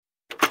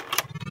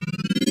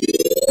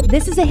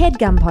This is a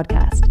HeadGum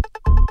podcast.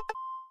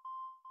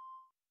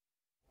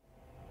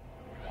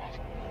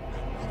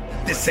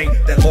 This ain't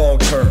that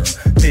long-term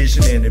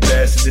vision and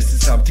invest. This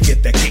is time to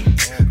get that cake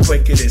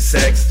quicker than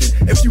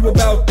Sexton. If you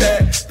about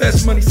that,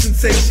 that's money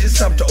sensation. It's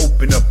time to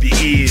open up your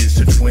ears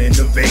to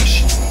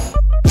Twinnovation.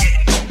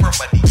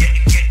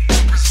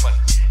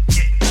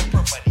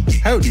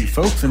 Howdy,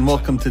 folks, and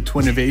welcome to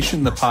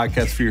Twinnovation, the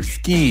podcast for your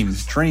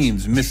schemes,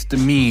 dreams,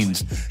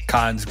 misdemeans,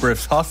 cons,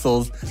 grifts,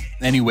 hustles.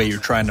 Any way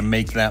you're trying to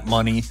make that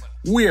money,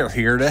 we're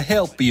here to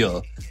help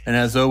you. And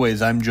as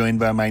always, I'm joined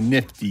by my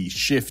nifty,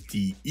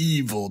 shifty,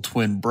 evil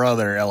twin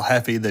brother, El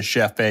Jefe the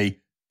Chefe,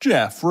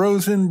 Jeff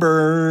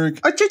Rosenberg.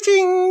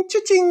 Cha-ching,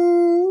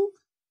 cha-ching.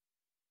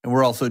 And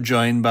we're also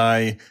joined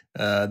by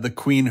the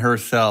queen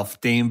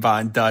herself, Dame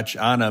Von Dutch,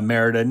 Anna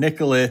Merida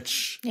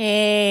Nikolic.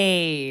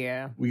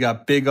 Hey. We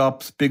got big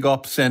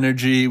ups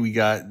energy. We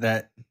got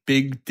that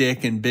big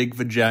dick and big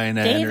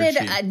vagina David,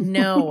 energy.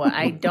 No,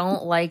 I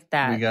don't like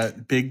that. We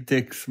got big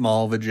dick,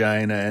 small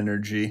vagina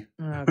energy.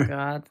 Oh,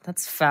 God.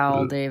 That's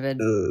foul, David.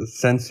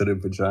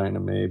 Sensitive vagina,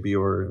 maybe,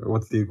 or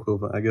what's the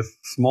equivalent? I guess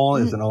small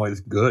isn't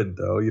always good,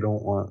 though. You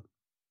don't want...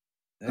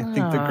 I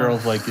think the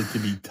girls like it to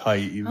be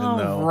tight, even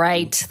though...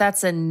 Right.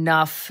 That's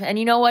enough. And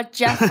you know what,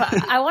 Jeff?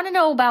 I want to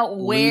know about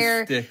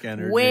where,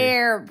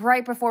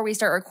 right before we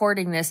start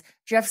recording this,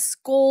 Jeff's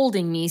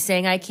scolding me,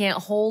 saying I can't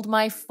hold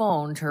my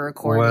phone to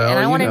record it. And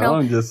I want to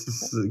know,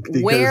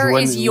 where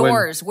is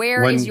yours?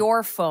 Where is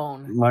your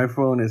phone? My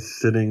phone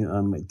is sitting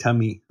on my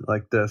tummy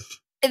like this.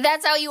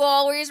 That's how you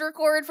always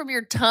record, from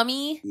your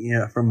tummy?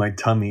 Yeah, from my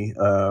tummy.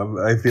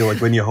 I feel like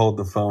when you hold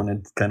the phone,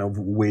 it's kind of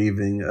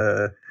waving...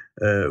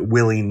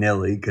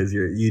 willy-nilly, because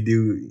you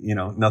do,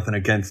 nothing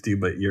against you,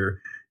 but you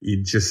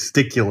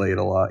gesticulate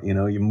a lot,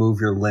 you move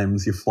your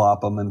limbs, you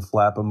flop them and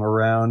flap them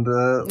around,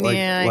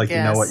 like you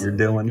know what you're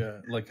doing,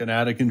 like an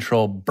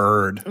out-of-control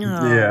bird. Oh.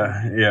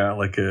 Yeah,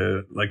 like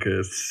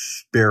a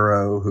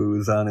sparrow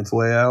who's on its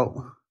way out.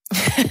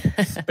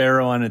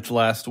 Sparrow on its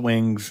last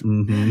wings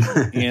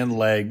and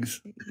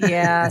legs.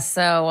 Yeah,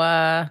 so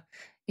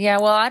yeah,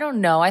 well, I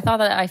don't know. I thought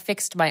that I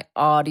fixed my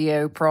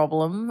audio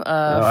problem.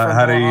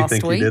 How do you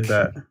think you did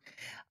that?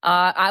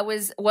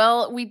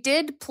 We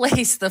did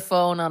place the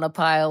phone on a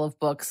pile of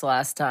books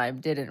last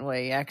time, didn't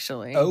we,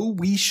 actually? Oh,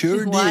 we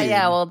sure did. Well,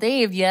 yeah, well,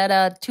 Dave, you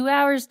had 2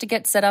 hours to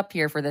get set up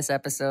here for this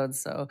episode,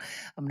 so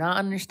I'm not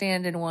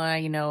understanding why,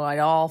 it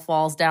all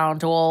falls down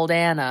to old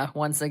Anna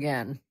once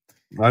again.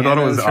 I thought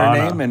it was her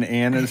Anna. name and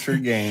Anna's her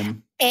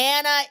game.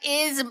 Anna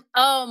is,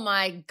 oh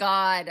my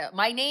God,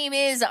 my name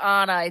is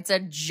Anna. It's a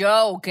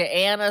joke.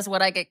 Anna's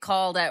what I get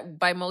called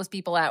by most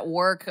people at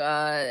work.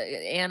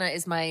 Anna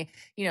is my,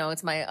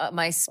 it's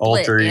my split.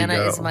 Alter Anna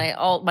ego. is my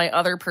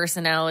other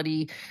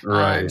personality.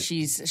 Right.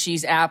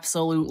 She's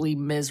absolutely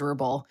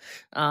miserable.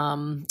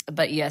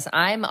 But yes,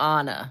 I'm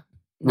Anna.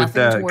 With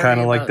that kind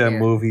of like that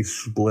movie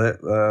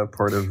Split,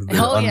 part of the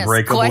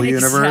Unbreakable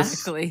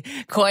universe.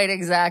 Quite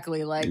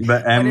exactly. Like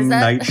the M.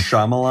 Night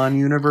Shyamalan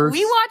universe.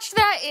 We watched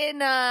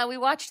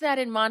that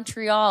in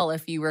Montreal,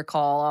 if you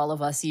recall, all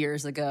of us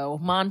years ago.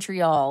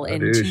 Montreal in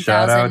 2000.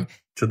 Shout out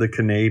to the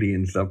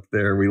Canadians up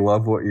there. We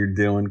love what you're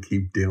doing.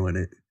 Keep doing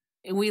it.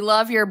 We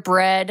love your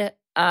bread.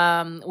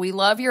 We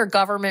love your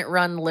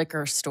government-run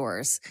liquor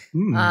stores.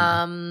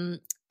 And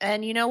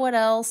you know what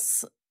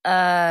else?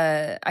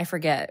 I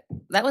forget.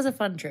 That was a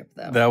fun trip,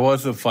 though. That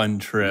was a fun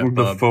trip.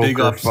 The Big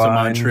ups to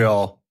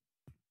Montreal.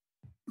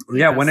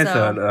 Yeah, when is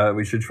that?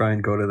 We should try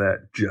and go to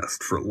that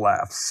Just for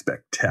Laughs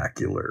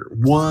spectacular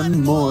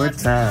one more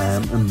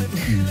time.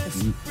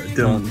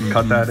 Dylan,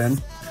 cut that in.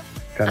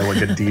 Kind of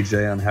like a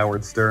DJ on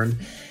Howard Stern.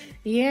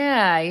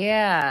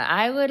 Yeah.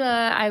 I would,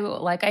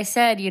 like I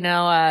said,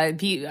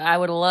 I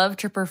would love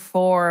to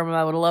perform.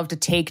 I would love to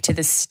take to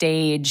the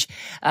stage.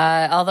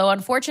 Although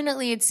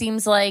unfortunately it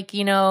seems like,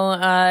 this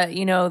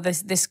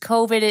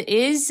COVID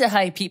is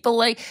people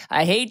like,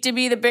 I hate to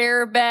be the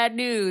bearer of bad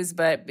news,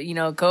 but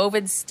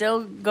COVID's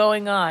still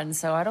going on.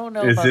 So I don't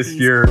know. Is this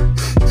your, do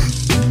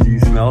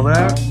you smell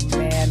that? Oh,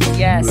 man.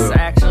 Yes,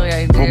 actually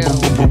I do. Beef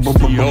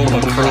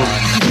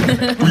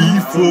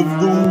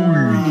of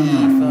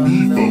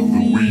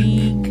the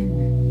week.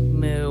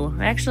 Moo.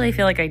 I actually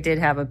feel like I did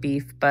have a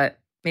beef, but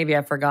maybe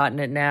I've forgotten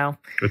it now.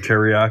 A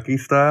teriyaki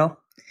style?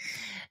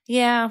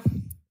 Yeah.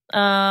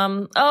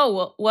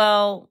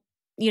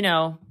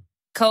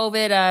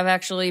 COVID. I've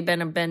actually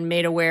been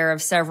made aware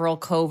of several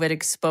COVID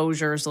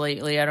exposures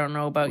lately. I don't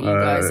know about you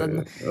guys.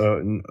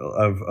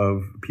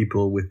 Of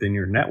people within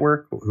your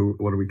network?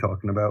 What are we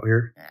talking about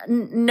here?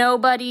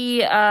 Nobody.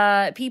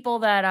 People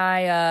that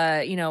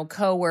I,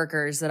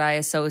 coworkers that I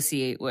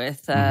associate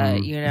with.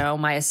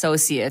 My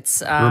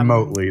associates.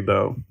 Remotely,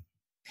 though.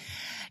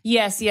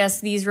 Yes,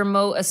 these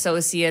remote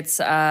associates.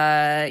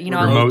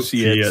 Remote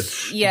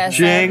associates. Yes,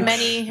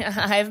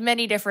 I have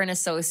many different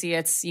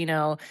associates,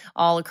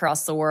 all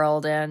across the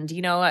world, and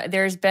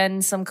there's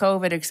been some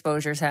COVID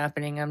exposures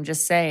happening. I'm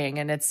just saying,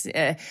 and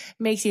it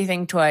makes you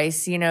think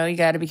twice. You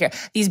got to be careful.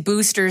 These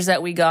boosters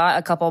that we got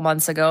a couple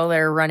months ago,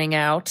 they're running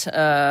out.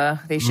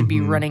 They should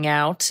be running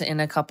out in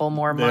a couple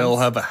more months. They'll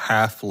have a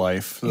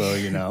half-life, so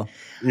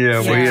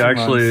Yeah, we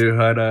actually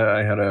had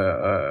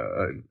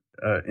a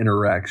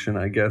interaction,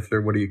 I guess,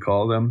 or what do you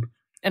call them?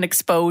 An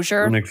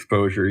exposure? An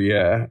exposure,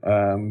 yeah.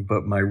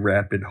 But my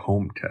rapid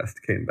home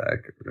test came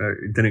back.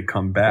 It didn't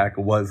come back.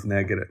 It was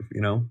negative,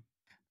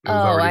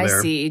 I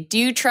see. Do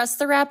you trust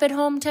the rapid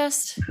home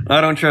test?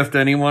 I don't trust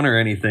anyone or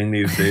anything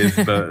these days,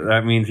 but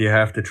that means you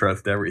have to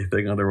trust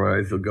everything.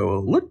 Otherwise, you'll go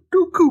a little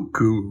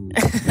cuckoo.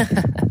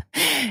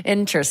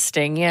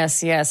 Interesting.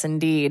 Yes,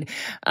 indeed.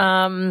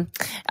 I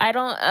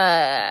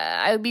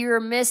would be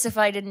remiss if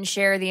I didn't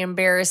share the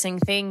embarrassing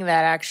thing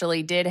that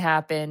actually did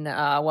happen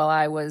while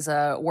I was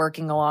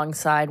working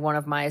alongside one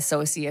of my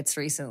associates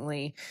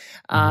recently.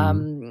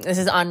 This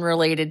is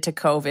unrelated to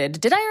COVID.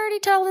 Did I already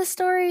tell this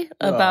story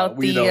about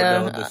we don't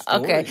know the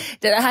story. Okay.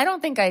 I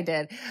don't think I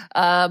did.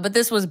 But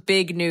this was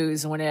big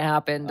news when it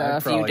happened a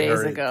few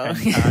days ago.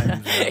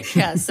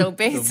 Yeah. So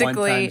basically, the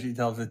one time she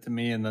tells it to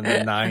me, and then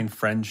the 9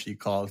 friends she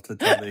calls to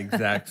tell the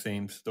exact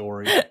same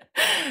story.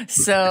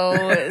 It's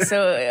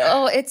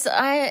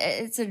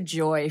a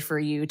joy for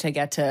you to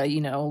get to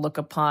look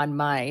upon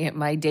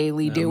my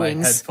daily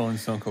doings. My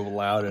headphones don't go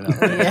loud enough.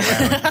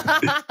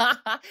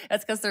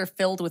 That's because they're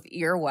filled with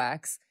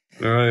earwax.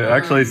 All right.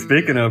 Actually,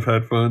 speaking of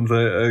headphones,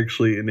 I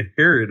actually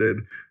inherited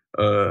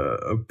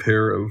a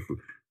pair of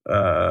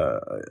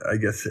I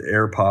guess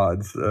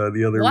AirPods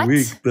the other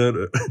week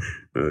that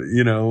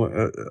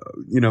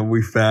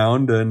we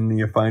found, and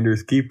you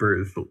finders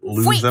keepers,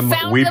 lose them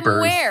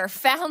weepers.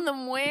 Found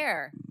them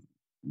where?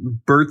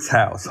 Bert's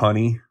house,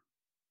 honey.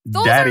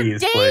 Those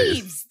Daddy's are Dave's.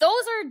 place. Those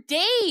are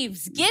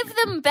Dave's. Give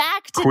them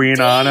back to Queen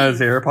Dave.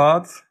 Anna's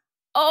AirPods.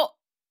 Oh,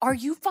 are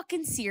you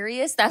fucking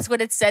serious? That's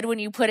what it said when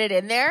you put it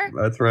in there?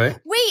 That's right.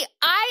 Wait,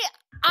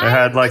 I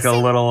had like a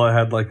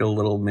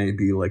little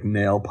maybe like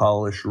nail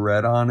polish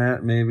red on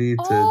it, maybe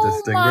to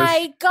distinguish. Oh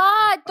my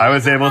god! I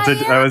was able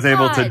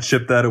to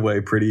chip that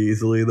away pretty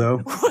easily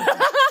though.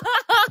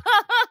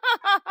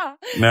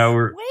 Now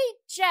we're. Wait,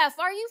 Jeff,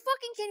 are you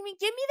fucking kidding me?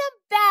 Give me them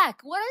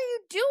back. What are you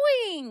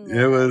doing?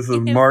 It was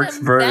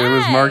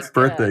Mark's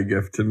birthday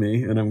gift to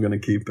me, and I'm gonna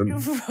keep them. No!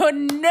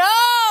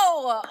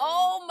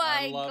 Oh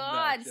my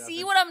god! That,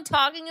 see what I'm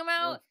talking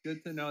about? Well, it's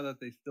good to know that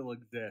they still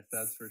exist.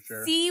 That's for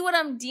sure. See what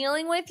I'm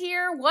dealing with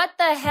here? What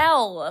the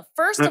hell?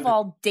 First of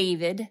all,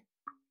 David.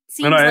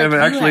 And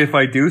if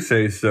I do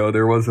say so,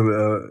 there was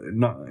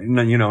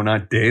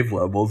not Dave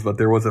levels, but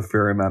there was a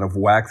fair amount of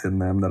wax in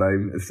them that I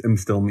am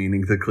still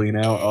meaning to clean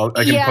out.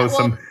 I can post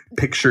some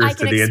pictures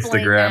to the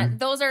Instagram. That.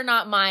 Those are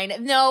not mine.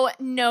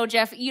 No,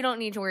 Jeff, you don't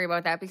need to worry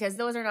about that because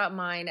those are not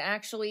mine.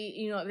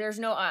 Actually, there's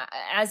no,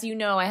 as you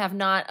know, I have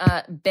not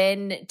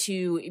been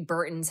to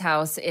Burton's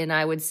house in,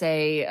 I would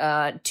say,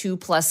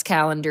 2+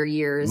 calendar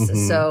years.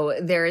 Mm-hmm. So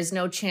there is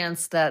no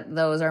chance that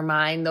those are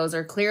mine. Those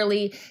are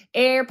clearly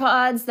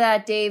AirPods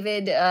that David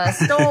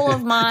stole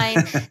of mine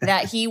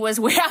that he was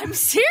wearing. I'm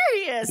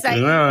serious.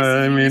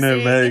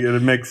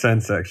 It makes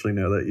sense actually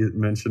now that you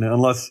mention it.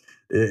 Unless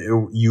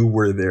you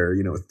were there,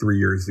 3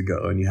 years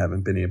ago and you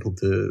haven't been able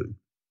to.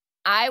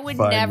 I would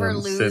never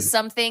lose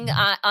something.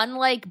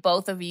 Unlike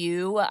both of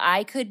you,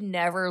 I could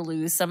never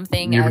lose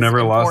something. You've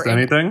never lost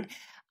anything?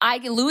 I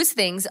lose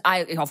things.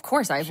 Of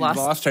course, I've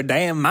lost her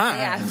damn mind.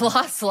 Yeah, I've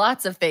lost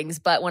lots of things.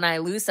 But when I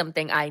lose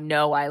something, I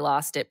know I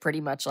lost it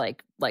pretty much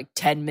like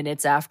 10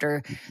 minutes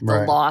after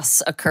the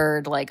loss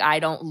occurred. Like I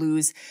don't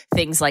lose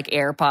things like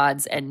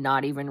AirPods and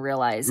not even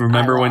realize.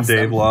 Remember when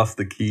Dave lost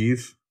the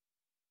keys?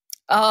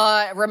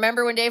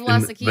 Remember when Dave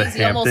lost the keys?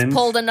 He almost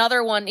pulled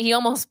another one. He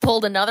almost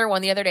pulled another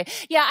one the other day.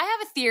 Yeah, I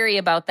have a theory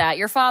about that.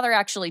 Your father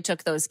actually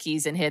took those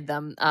keys and hid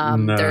them.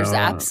 No. There's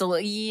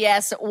absolutely,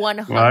 yes,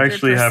 100%. Well, I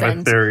actually have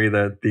a theory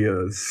that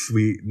the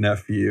sweet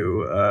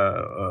nephew,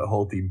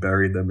 Holty,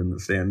 buried them in the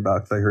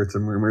sandbox. I heard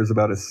some rumors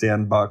about a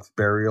sandbox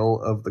burial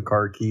of the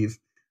car keys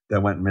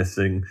that went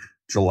missing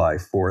July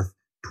 4th,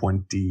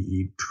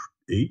 2018.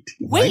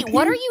 Wait,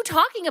 what are you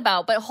talking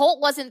about? But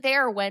Holt wasn't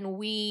there when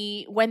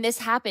this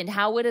happened.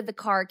 How would the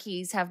car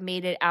keys have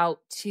made it out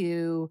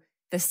to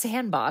the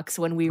sandbox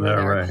when we were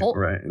there?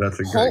 Right. That's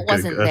a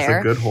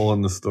good hole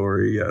in the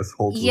story. Yes,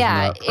 Holt was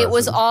not present. It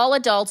was all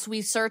adults.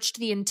 We searched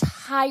the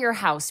entire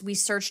house. We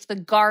searched the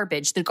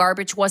garbage. The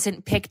garbage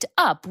wasn't picked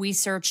up. We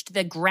searched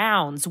the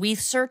grounds. We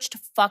searched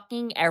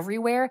fucking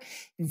everywhere.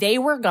 They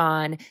were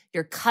gone.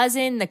 Your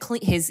cousin,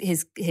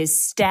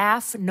 his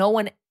staff, no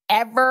one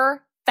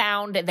ever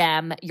found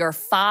them. Your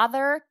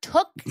father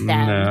took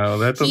them. No,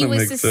 that doesn't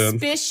make sense. He was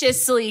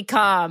suspiciously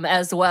calm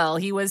as well.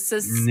 He was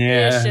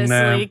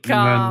suspiciously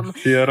calm.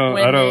 See, I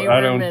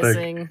don't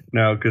think.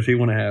 No, because he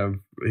want to have.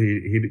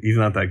 He's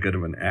not that good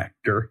of an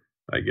actor.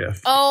 I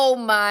guess. Oh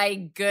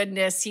my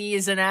goodness, he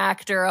is an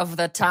actor of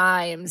the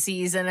times.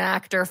 He's an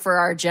actor for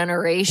our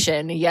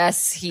generation.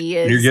 Yes, he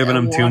is. You're giving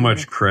him too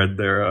much cred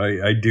there.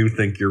 I do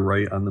think you're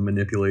right on the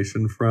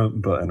manipulation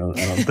front, but I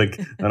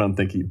don't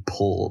think he'd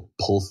pull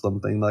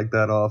something like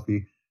that off.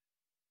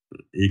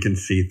 You can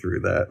see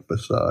through that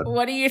facade.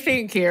 What do you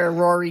think here,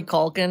 Rory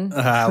Culkin?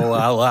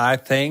 Well, I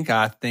think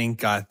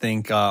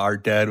our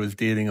dad was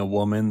dating a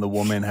woman. The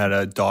woman had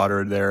a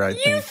daughter there.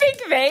 You think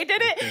they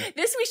did it?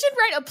 We should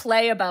write a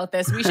play about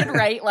this. We should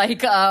write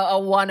like a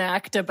one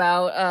act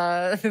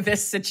about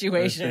this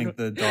situation. I think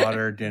the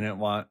daughter didn't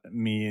want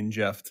me and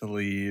Jeff to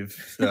leave,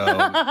 so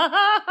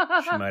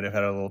she might have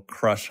had a little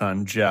crush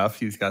on Jeff.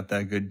 He's got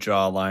that good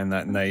jawline,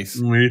 that nice.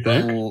 What do you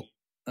think?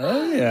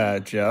 Oh, yeah,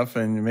 Jeff.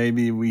 And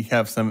maybe we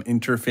have some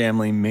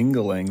interfamily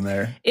mingling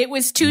there. It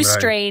was too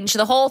strange.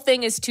 The whole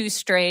thing is too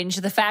strange.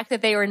 The fact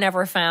that they were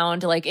never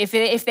found, like if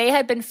they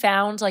had been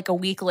found like a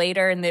week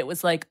later and it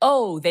was like,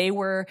 oh, they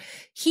were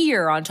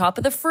here on top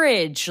of the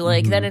fridge,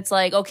 like then it's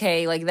like,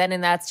 okay, like then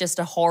and that's just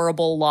a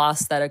horrible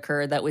loss that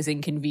occurred that was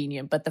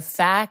inconvenient. But the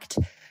fact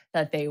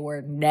that they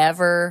were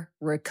never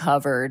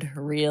recovered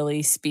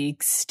really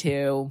speaks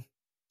to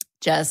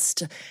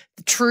just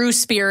the true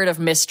spirit of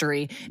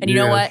mystery. And you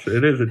know what?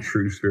 It is a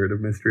true spirit of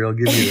mystery. I'll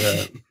give you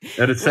that.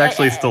 And it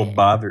actually still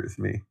bothers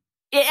me.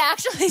 It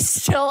actually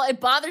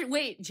it bothers.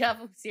 Wait, Jeff,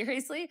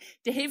 seriously?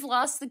 Dave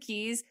lost the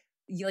keys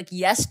like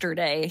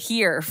yesterday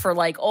here for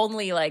like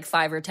only like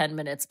 5 or 10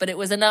 minutes, but it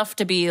was enough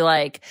to be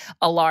like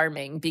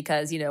alarming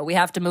because, you know, we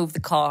have to move the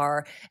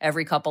car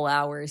every couple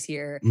hours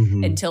here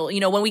until,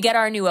 you know, when we get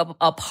our new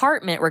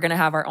apartment, we're going to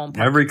have our own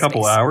parking Every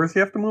couple space. hours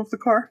you have to move the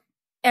car?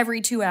 Every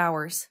 2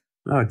 hours.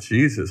 Oh,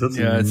 Jesus. That's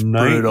a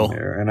nightmare. Brutal.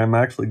 And I'm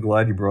actually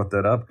glad you brought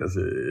that up because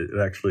it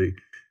actually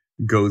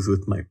goes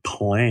with my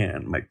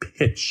plan, my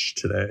pitch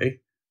today.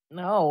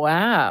 Oh,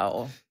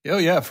 wow. Oh,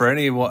 yeah. For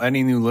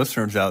any new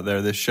listeners out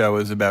there, this show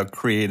is about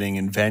creating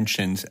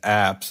inventions,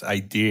 apps,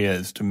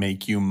 ideas to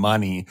make you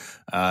money.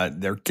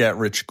 They're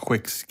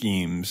get-rich-quick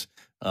schemes.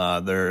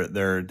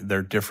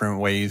 They're different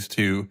ways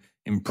to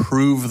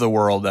improve the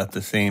world at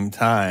the same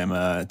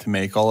time, to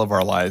make all of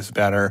our lives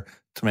better,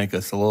 to make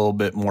us a little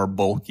bit more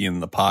bulky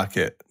in the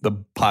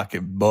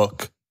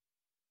pocketbook.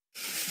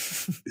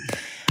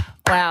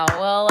 Wow.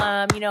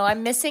 Well, you know,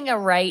 I'm missing a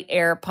right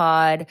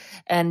AirPod,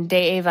 and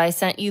Dave, I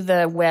sent you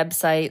the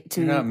website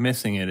to. You're not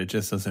missing it; it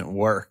just doesn't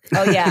work.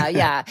 Oh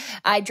yeah.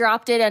 I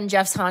dropped it in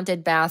Jeff's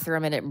haunted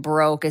bathroom, and it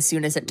broke as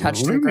soon as it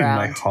touched the ground.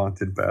 My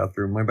haunted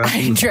bathroom. My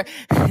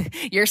bathroom.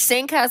 Your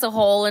sink has a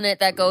hole in it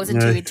that goes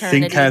into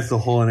eternity. Sink has a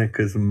hole in it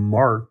because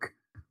Mark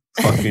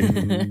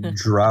fucking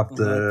dropped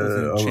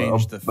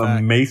a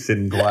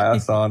mason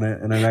glass on it,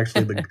 and then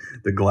actually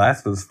the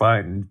glass was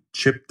fine and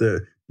chipped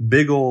the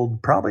big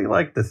old, probably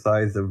like the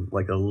size of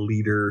like a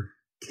liter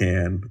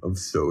can of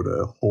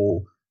soda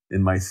hole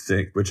in my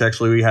sink, which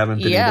actually we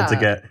haven't been able to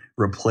get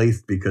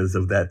replaced because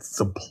of that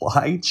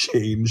supply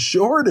chain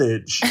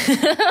shortage.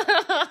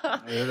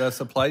 That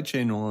supply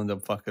chain will end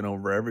up fucking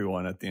over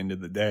everyone at the end of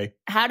the day.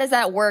 How does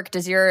that work? Do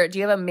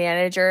you have a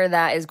manager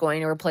that is going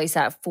to replace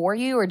that for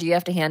you, or do you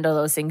have to handle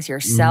those things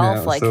yourself?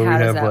 No, like, so how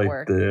does that like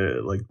work?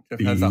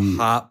 Jeff has a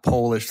hot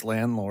Polish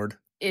landlord.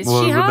 Is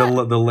she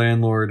hot? The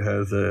landlord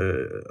has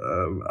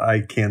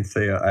I can't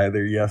say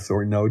either yes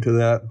or no to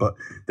that, but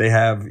they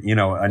have, you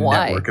know, a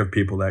network of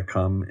people that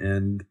come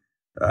and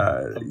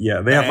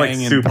they have like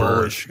super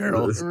Polish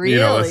girls. Really, you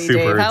know,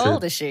 Dave? How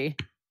old is she?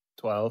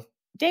 12.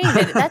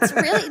 David, that's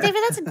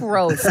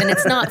gross, and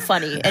it's not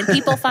funny, and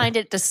people find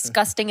it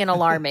disgusting and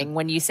alarming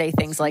when you say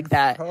things like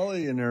that.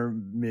 Probably in her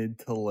mid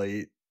to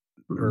late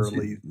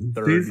early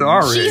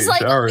 30s. She's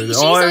like our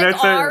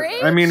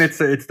age. I mean, it's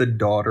the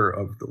daughter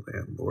of the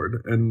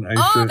landlord, and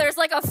there's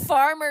like a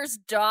farmer's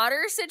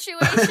daughter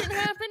situation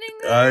happening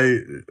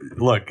there?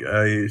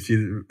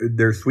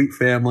 They're sweet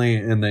family,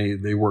 and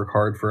they work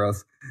hard for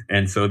us,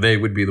 and so they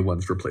would be the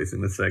ones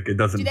replacing the sick. It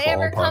doesn't. Do they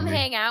ever come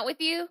hang out with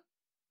you?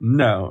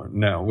 No.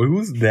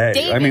 Who's they?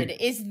 David,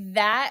 is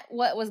that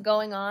what was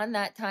going on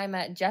that time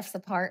at Jeff's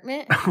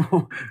apartment?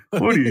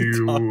 What are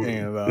you talking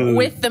about?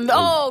 With them?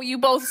 Oh, you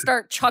both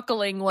start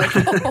chuckling like,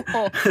 This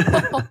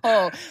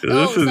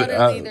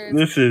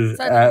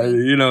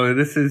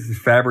is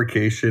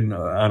fabrication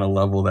on a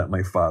level that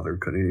my father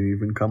couldn't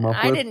even come up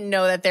with. I didn't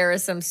know that there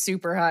was some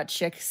super hot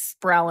chick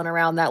sprawling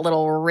around that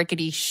little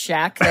rickety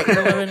shack that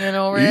you're living in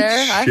over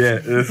there.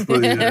 Shit. You'd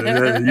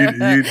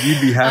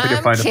be happy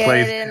to find a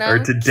place or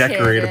to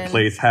decorate a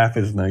place half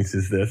as nice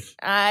as this.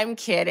 I'm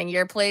kidding.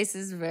 Your place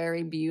is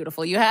very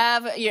beautiful. You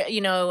have, we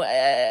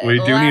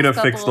do need to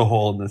fix the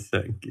hole in the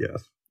sink.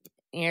 Yes.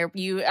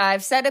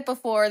 I've said it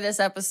before this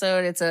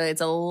episode. It's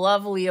a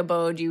lovely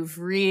abode. You've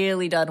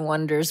really done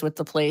wonders with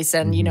the place,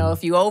 and you know,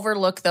 if you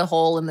overlook the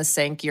hole in the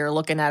sink, you're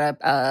looking at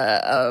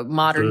a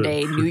modern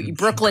day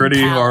Brooklyn.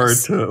 Pretty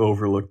palace. hard to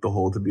overlook the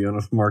hole. To be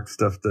honest, Mark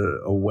stuffed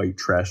a white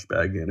trash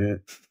bag in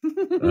it,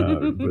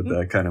 but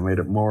that kind of made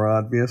it more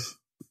obvious.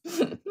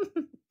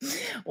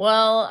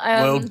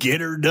 Well, get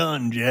her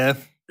done,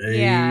 Jeff.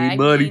 Hey,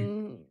 buddy.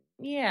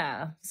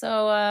 Yeah. So,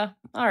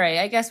 all right.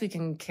 I guess we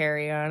can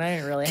carry on. I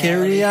didn't really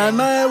carry on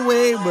my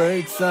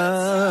wayward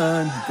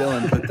son.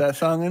 Dylan, put that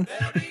song in.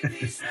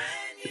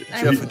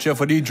 Jeff,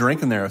 what are you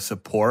drinking there? A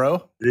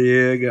Sapporo?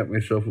 Yeah, I got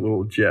myself a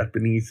little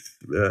Japanese,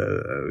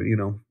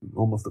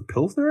 almost a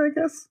Pilsner, I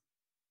guess.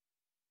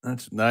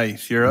 That's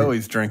nice. You're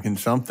always drinking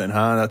something,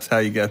 huh? That's how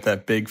you got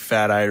that big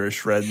fat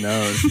Irish red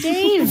nose.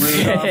 David.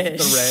 Rudolph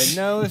the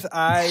red-nosed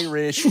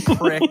Irish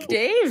prick.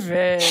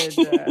 David.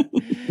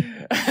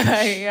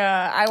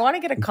 I want to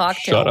get a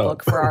cocktail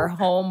book for our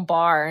home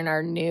bar in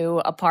our new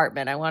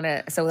apartment. I want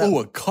to.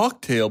 A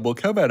cocktail book?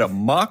 How about a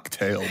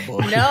mocktail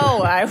book?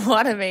 No, I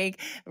want to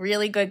make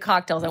really good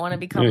cocktails. I want to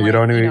become.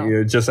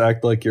 You just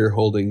act like you're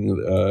holding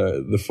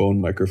the phone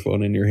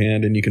microphone in your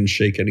hand, and you can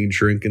shake any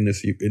drink in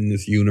this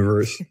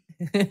universe.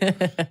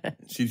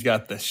 She's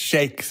got the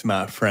shakes,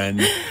 my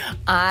friend.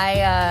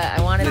 I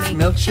want to. This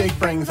milkshake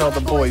brings all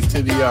the boys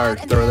to the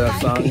yard. Throw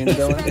that song in,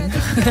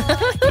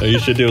 Dylan. You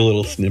should do a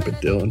little snippet,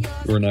 Dylan.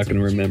 We're not going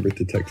to remember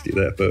to text you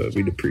that, but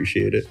we'd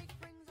appreciate it.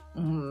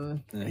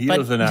 He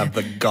doesn't have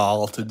the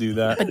gall to do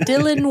that. But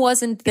Dylan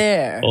wasn't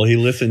there. Well, he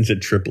listens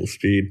at triple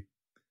speed.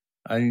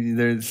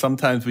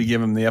 Sometimes we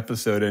give him the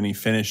episode and he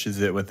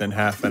finishes it within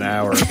half an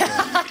hour. So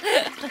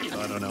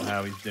I don't know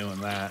how he's doing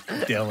that.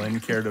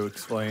 Dylan, care to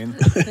explain?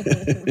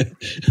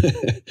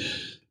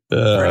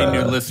 For any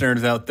new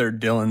listeners out there,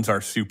 Dylan's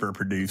our super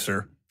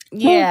producer.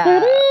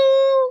 Yeah.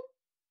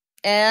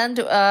 And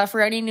for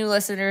any new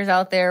listeners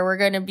out there, we're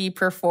going to be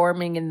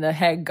performing in the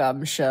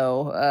Headgum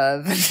Show,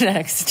 the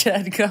next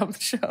Headgum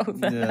Show.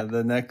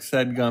 The next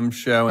Headgum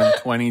Show in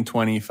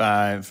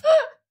 2025.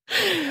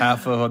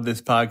 Half of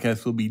this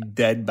podcast will be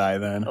dead by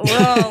then.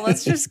 Well,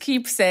 let's just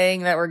keep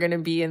saying that we're going to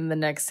be in the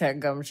next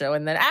Headgum Show.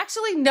 And then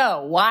actually,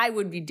 no. Why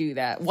would we do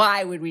that?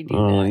 Why would we do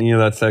that?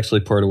 That's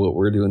actually part of what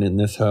we're doing in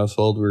this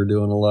household. We're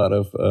doing a lot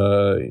of,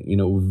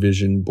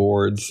 vision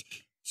boards.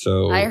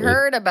 So I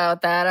heard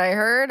about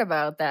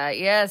that.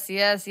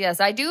 Yes.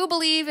 I do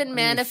believe in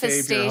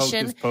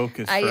manifestation. Hocus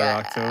Pocus for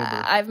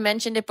October. I've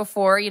mentioned it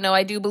before.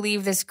 I do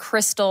believe this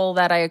crystal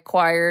that I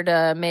acquired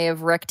may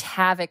have wreaked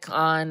havoc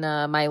on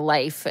my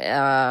life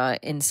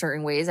in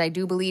certain ways. I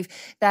do believe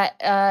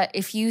that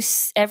if you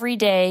every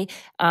day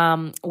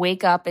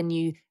wake up and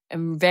you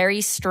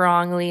very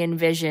strongly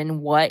envision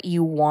what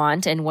you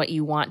want and what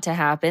you want to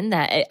happen,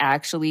 that it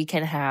actually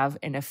can have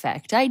an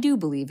effect. I do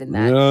believe in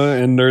that.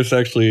 And there's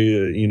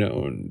actually,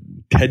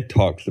 TED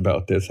Talks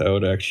about this, how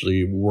it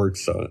actually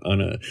works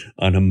on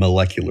a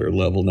molecular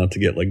level, not to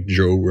get like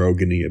Joe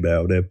Rogan-y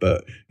about it,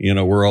 but,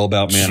 we're all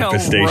about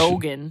manifestation. Joe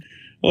Rogan.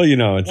 Well,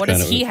 it's what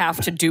does he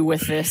have to do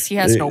with this? He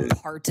has no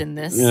part in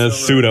this. Yeah,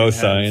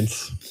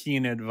 pseudoscience.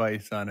 Keen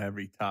advice on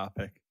every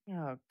topic.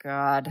 Oh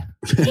God!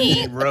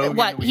 He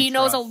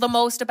knows the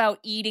most about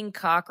eating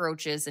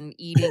cockroaches and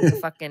eating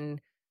fucking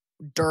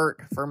dirt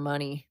for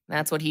money.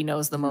 That's what he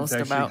knows the most about.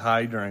 He was actually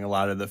high during a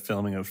lot of the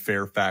filming of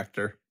Fear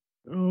Factor.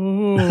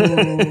 Ooh.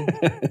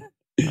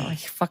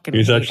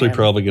 He's actually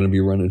probably going to be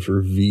running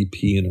for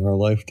VP in our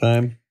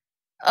lifetime.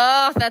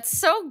 Oh, that's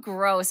so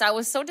gross. I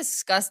was so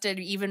disgusted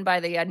even by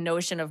the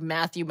notion of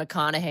Matthew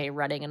McConaughey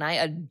running, and I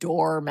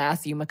adore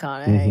Matthew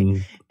McConaughey.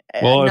 Mm-hmm.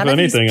 Well, if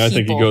anything, I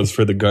think he goes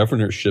for the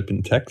governorship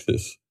in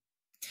Texas.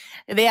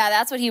 Yeah,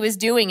 that's what he was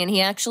doing, and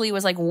he actually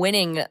was like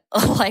winning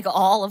like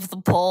all of the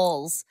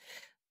polls.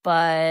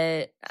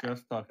 But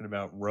just talking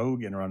about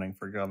Rogan running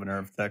for governor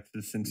of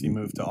Texas since he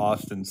moved to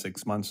Austin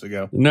 6 months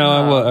ago. No,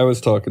 I was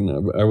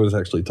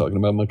actually talking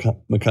about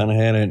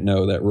McConaughey. I didn't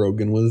know that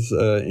Rogan was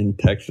in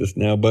Texas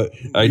now, but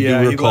I do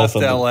recall he left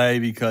something. LA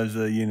because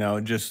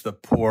of, just the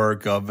poor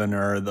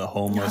governor, the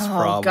homeless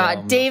problem. Oh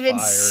God, David,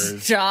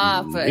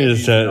 stop!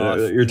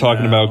 You're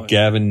talking about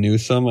Gavin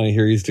Newsom? I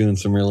hear he's doing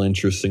some real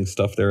interesting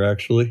stuff there,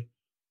 actually.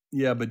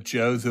 Yeah, but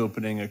Joe's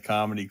opening a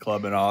comedy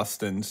club in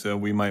Austin, so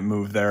we might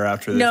move there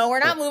after this. No, we're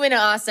not moving to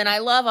Austin. I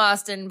love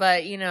Austin,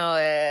 but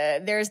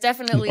there's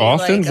definitely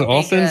Austin's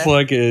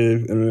like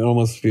it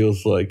almost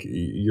feels like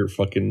your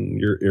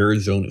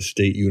Arizona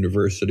State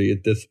University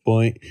at this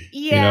point.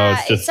 Yeah,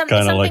 it's just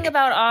kind of like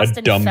about Austin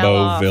a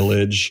Dumbo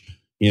village.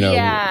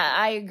 Yeah,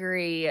 I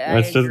agree.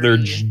 It's just they're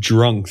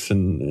drunks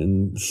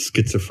and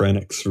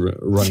schizophrenics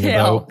running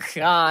about. Oh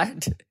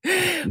God!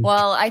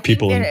 Well, I think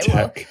people in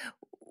tech.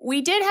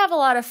 We did have a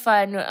lot of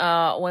fun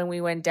when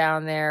we went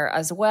down there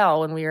as well.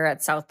 When we were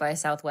at South by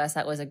Southwest,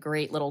 that was a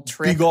great little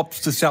trip. Big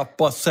ups to South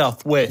by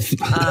Southwest.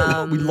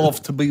 We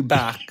love to be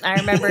back. I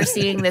remember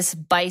seeing this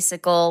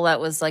bicycle that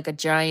was like a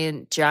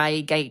gigantic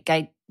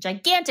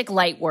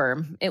light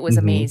worm. It was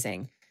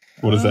amazing.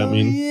 What does that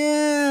mean?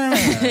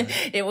 Yeah.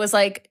 It was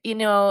like, it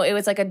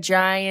was like a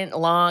giant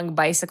long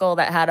bicycle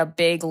that had a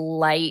big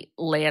light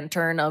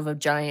lantern of a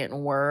giant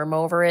worm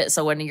over it.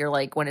 So when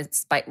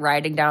it's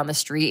riding down the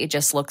street, it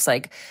just looks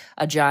like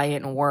a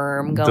giant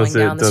worm going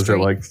down the street.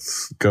 Does it like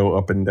go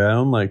up and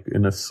down like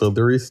in a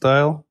slithery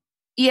style?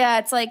 Yeah,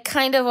 it's like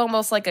kind of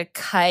almost like a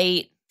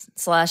kite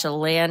 / a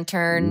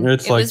lantern.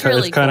 It's really it's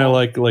kind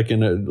of cool. like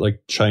in a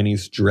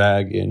Chinese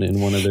dragon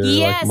in one of their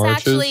yes,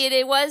 marches. Actually,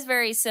 it was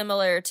very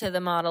similar to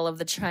the model of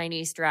the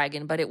Chinese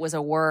dragon, but it was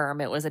a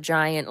worm. It was a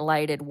giant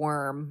lighted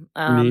worm.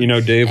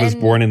 Dave was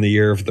born in the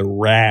year of the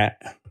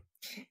rat.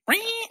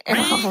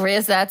 Oh,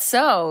 is that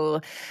so?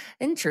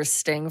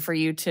 Interesting for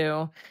you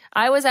two.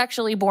 I was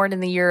actually born in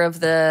the year of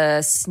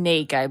the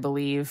snake, I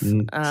believe.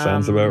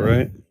 Sounds about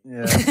right.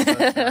 Yeah, that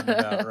sounds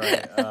about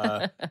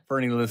right. For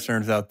any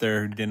listeners out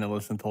there who didn't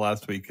listen to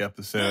last week's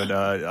episode,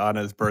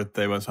 Anna's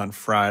birthday was on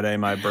Friday.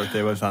 My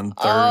birthday was on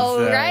Thursday.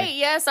 Oh, right.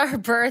 Yes, our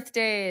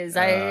birthdays.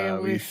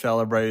 We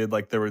celebrated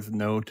like there was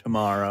no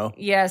tomorrow.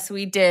 Yes,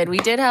 we did. We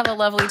did have a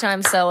lovely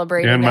time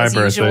celebrating. And my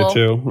birthday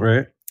too,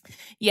 right?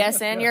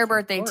 Yes, and your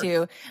birthday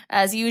too.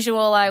 As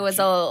usual, I was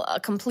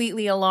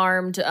completely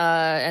alarmed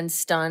and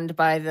stunned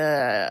by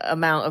the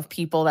amount of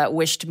people that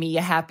wished me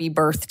a happy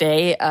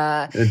birthday.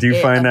 Do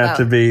you find that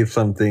to be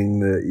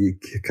something that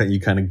you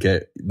kind of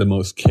get the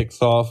most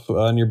kicks off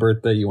on your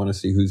birthday? You want to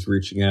see who's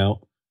reaching out?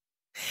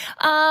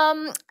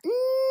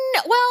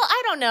 Well,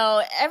 I don't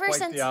know.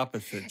 Quite the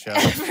opposite, Joe.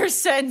 Ever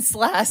since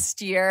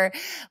last year,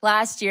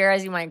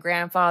 as my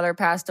grandfather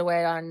passed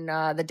away on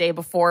the day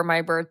before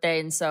my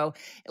birthday, and so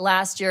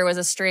last year was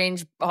a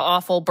strange,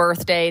 awful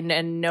birthday,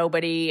 and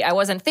I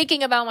wasn't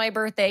thinking about my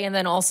birthday, and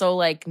then also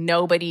like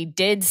nobody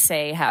did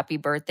say happy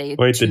birthday.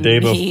 Wait, the day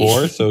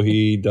before, so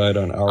he died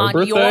on our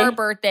birthday. On your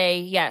birthday,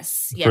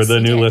 yes. For the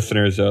new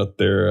listeners out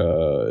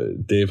there,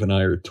 Dave and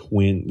I are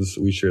twins.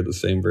 We share the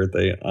same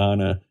birthday.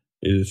 Anna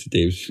is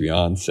Dave's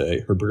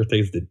fiance. Her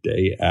birthday's the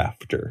day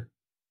after.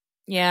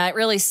 Yeah, it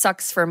really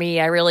sucks for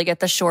me. I really get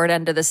the short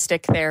end of the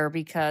stick there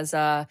because,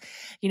 a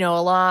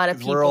lot of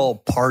people... We're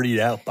all partied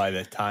out by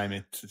the time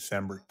it's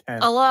December 10th.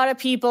 A lot of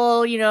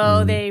people,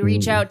 they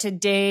reach out to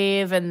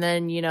Dave and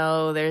then,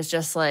 there's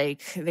just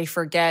like, they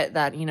forget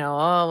that,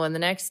 and the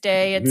next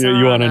day it's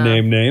You want to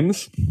name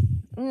names?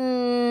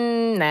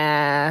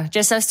 Nah,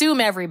 just assume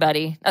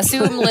everybody.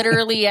 Assume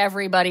literally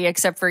everybody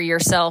except for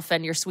yourself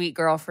and your sweet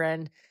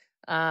girlfriend.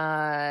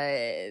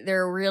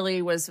 There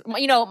really was,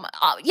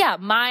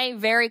 my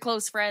very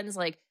close friends,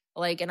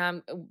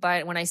 and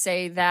when I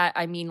say that,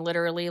 I mean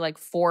literally like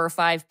 4 or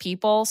 5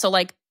 people. So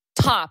like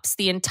tops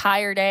the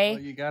entire day.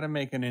 Well, you got to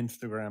make an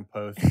Instagram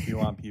post if you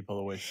want people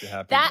to wish you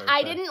happy birthday.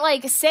 I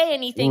didn't say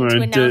anything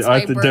to announce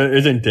my birthday.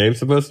 Isn't Dave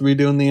supposed to be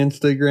doing the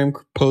Instagram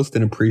post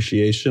in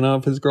appreciation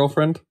of his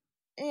girlfriend?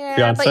 Yeah,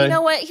 fiance? But you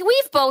know what?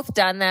 We've both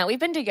done that. We've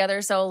been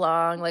together so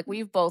long. Like,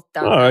 we've both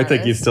done that. I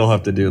think you still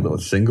have to do the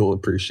single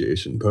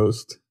appreciation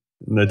post.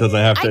 And it doesn't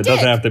have to. It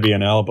doesn't have to be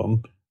an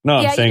album. No,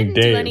 I'm saying you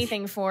didn't Dave. do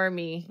anything for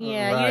me.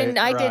 Yeah, right, you didn't.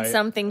 I did right.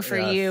 something for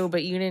you,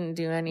 but you didn't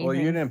do anything. Well,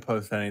 you didn't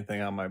post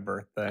anything on my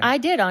birthday. I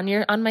did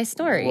on my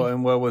story. Well,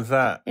 and what was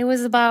that? It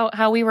was about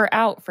how we were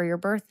out for your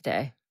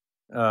birthday.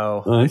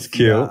 Oh, that's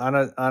cute.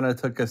 Yeah, Anna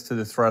took us to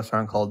this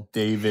restaurant called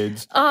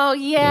David's. Oh,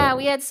 yeah.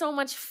 We had so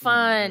much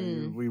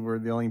fun. We were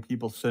the only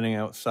people sitting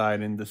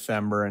outside in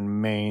December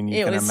in Maine.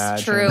 You can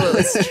imagine. It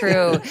was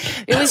true.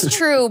 It was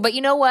true. But you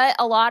know what?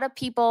 A lot of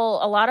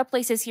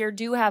places here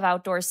do have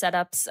outdoor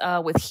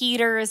setups with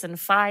heaters and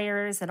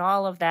fires and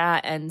all of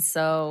that. And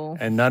so.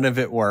 And none of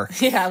it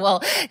worked. Yeah,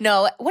 well,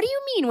 no. What do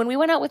you mean? When we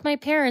went out with my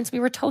parents, we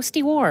were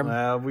toasty warm.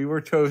 We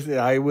were toasty.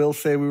 I will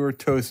say we were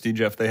toasty,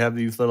 Jeff. They have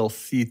these little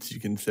seats you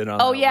can sit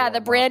on. Oh, yeah. The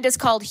brand is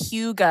called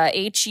Huga,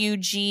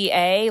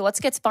 Huga.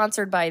 Let's get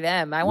sponsored by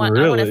them. I want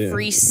a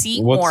free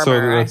seat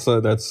warmer.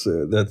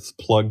 That's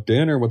plugged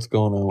in, or what's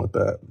going on with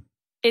that?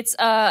 It's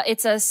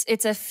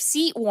a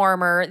seat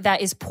warmer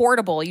that is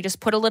portable. You just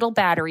put a little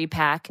battery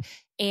pack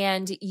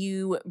and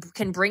you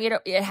can bring it.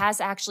 It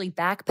has actually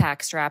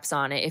backpack straps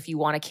on it if you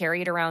want to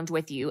carry it around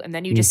with you. And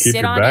then you just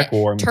sit on it,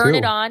 turn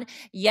it on.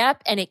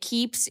 Yep. And it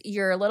keeps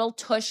your little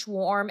tush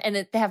warm.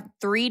 And they have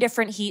 3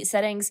 different heat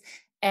settings.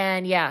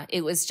 And yeah,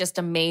 it was just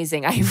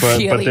amazing. I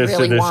really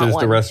want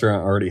one. The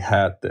restaurant already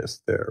had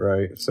this there,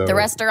 right? So the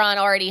restaurant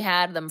already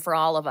had them for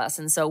all of us,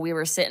 and so we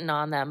were sitting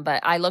on them. But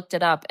I looked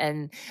it up,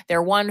 and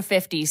they're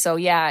 $150. So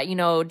yeah,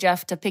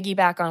 Jeff, to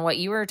piggyback on what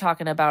you were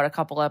talking about a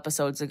couple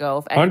episodes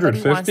ago, if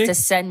anybody wants to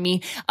send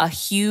me a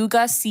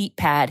Huga seat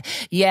pad,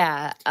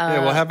 yeah.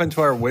 What happened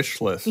to our wish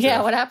list? Yeah,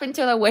 Jeff? What happened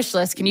to the wish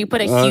list? Can you put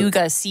a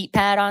Huga seat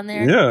pad on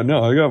there? Yeah,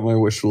 no, I got my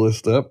wish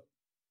list up.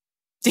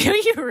 Do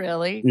you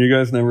really? You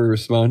guys never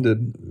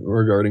responded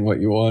regarding what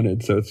you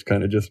wanted, so it's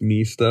kind of just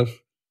me stuff.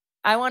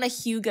 I want a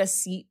Huga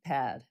seat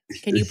pad.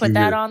 Can you put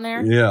that on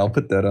there? Yeah, I'll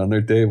put that on there.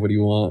 Dave, what do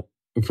you want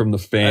from the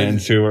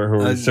fans who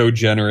are so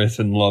generous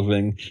and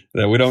loving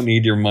that we don't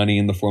need your money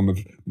in the form of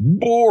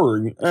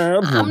boring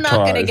advertisements? I'm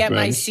not going to get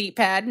my seat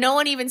pad. No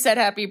one even said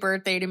happy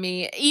birthday to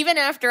me. Even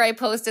after I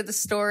posted the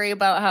story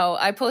about how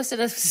I posted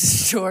a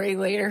story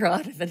later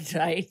on in the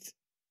night.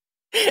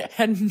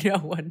 And no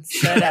one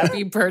said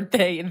happy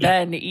birthday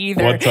then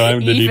either. What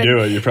time did you do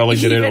it? You probably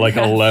did it at like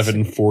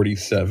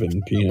 11:47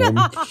 p.m.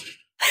 No,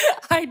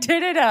 I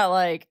did it at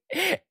like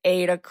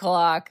 8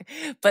 o'clock.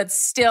 But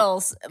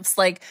still, it's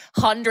like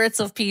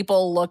hundreds of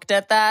people looked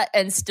at that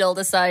and still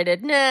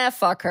decided, nah,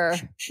 fuck her.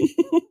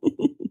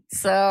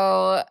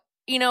 So,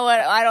 You know what?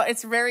 I don't.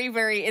 It's very,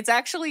 very. It's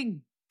actually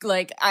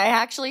like I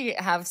actually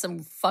have some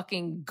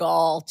fucking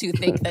gall to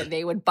think that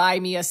they would buy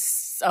me a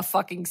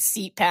fucking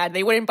seat pad.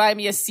 They wouldn't buy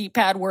me a seat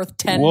pad worth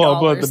 $10.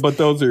 Well, but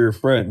those are your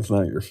friends,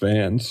 not your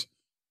fans.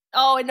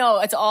 Oh no,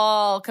 it's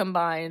all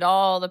combined.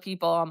 All the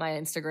people on my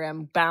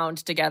Instagram bound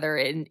together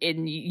in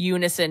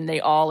unison. They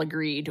all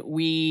agreed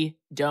we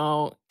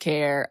don't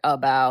care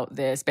about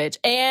this bitch.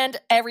 And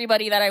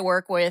everybody that I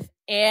work with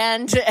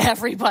and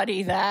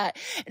everybody that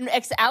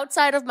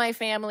outside of my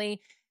family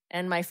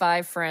and my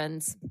 5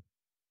 friends.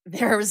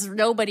 There's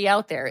nobody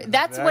out there.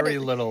 That's very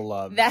little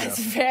love. That's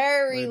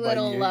very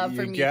little love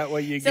for me. You get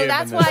what you so give.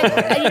 That's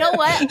why. You know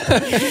what?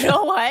 You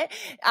know what?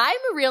 I'm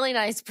a really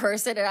nice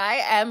person, and I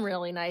am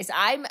really nice.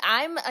 I'm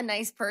a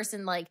nice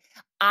person. Like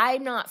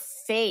I'm not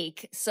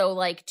fake. So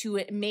like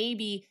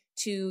maybe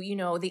to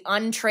the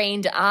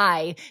untrained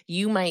eye,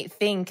 you might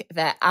think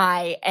that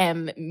I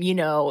am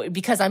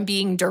because I'm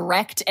being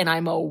direct and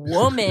I'm a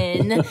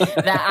woman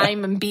that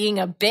I'm being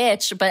a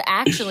bitch, but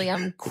actually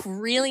I'm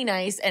really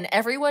nice, and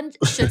everyone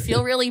should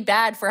feel really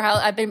bad for how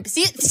I've been.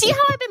 See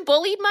how I've been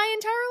bullied my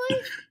entire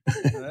life.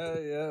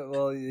 Yeah.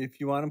 Well, if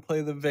you want to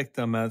play the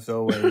victim, as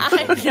always,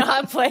 I'm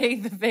not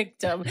playing the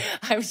victim.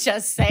 I'm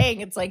just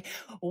saying, it's like,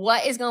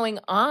 what is going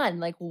on?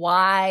 Like,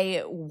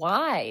 why?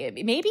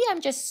 Maybe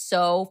I'm just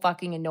so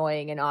fucking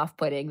annoying and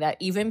off-putting that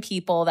even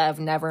people that have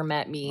never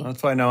met me.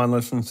 That's why no one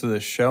listens to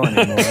this show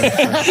anymore.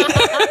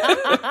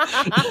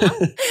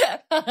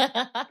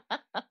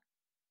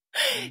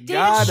 David,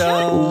 shut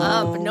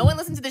up. No one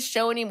listens to this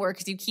show anymore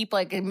because you keep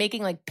like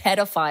making like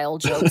pedophile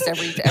jokes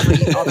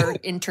every other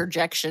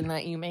interjection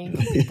that you make.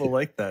 People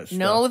like that stuff.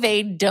 No,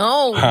 they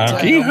don't.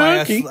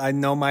 I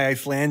know my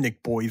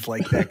Icelandic boys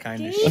like that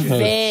kind of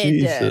shit.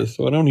 Jesus,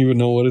 I don't even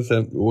know what is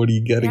that. What are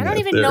you getting at? I don't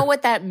even know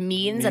what that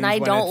means, and I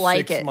don't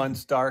like 6 it.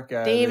 Months dark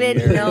out David,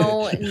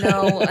 no,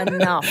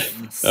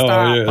 enough. Stop.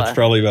 Oh yeah, it's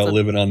probably about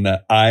living on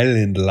that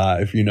island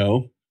life,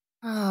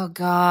 Oh,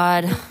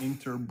 God.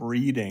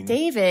 Interbreeding.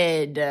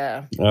 David.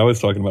 I was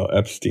talking about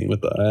Epstein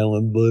with the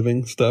island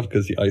living stuff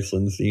because the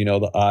Iceland's,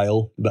 the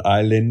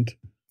island.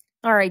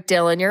 All right,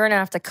 Dylan, you're going to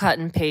have to cut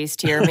and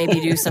paste here. Maybe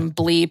do some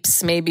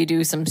bleeps, maybe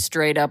do some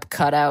straight up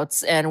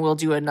cutouts, and we'll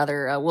do a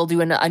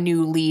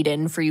new lead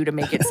in for you to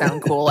make it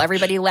sound cool.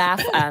 Everybody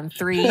laugh on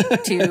 3,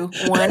 2,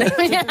 1.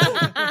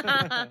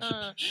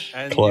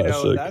 And,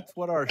 classic. That's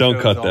what our Don't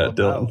show's cut all that,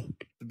 about. Dylan.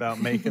 It's about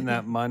making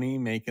that money,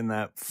 making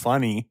that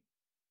funny.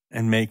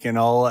 And making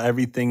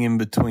everything in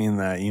between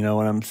that. You know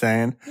what I'm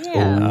saying?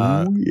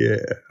 Yeah. Yeah.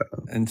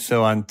 And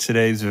so on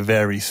today's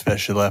very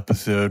special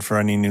episode, for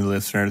any new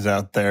listeners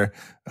out there,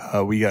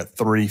 we got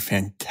 3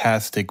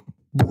 fantastic,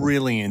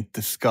 brilliant,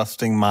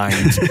 disgusting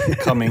minds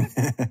coming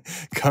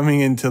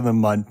into the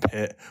mud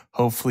pit.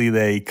 Hopefully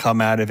they come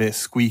out of it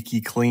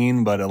squeaky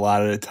clean, but a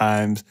lot of the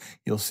times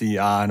you'll see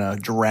Anna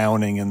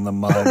drowning in the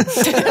mud.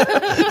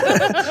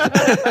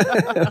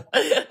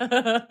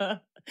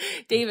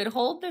 David,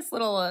 hold this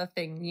little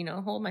thing,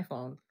 hold my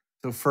phone.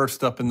 So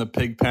first up in the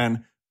pig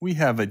pen, we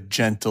have a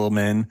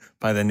gentleman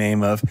by the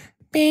name of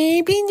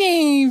Baby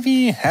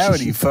Davy.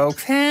 Howdy,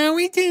 folks. How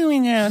we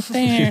doing out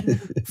there?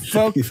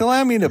 Folks,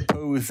 allow me to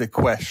pose a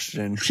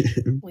question.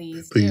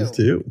 Please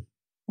do.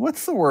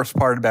 What's the worst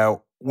part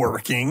about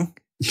working?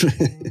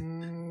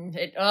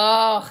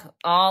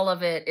 All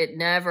of it. It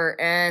never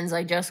ends.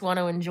 I just want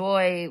to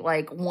enjoy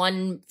like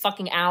 1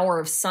 fucking hour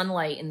of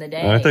sunlight in the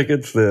day. I think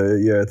it's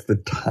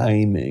the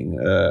timing.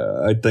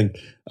 I think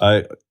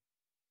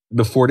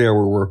the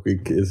 40-hour work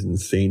week is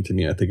insane to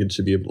me. I think it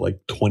should be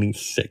like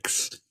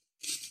 26.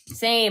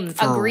 Same.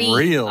 For agree.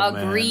 Real,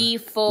 agree.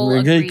 Man. Full.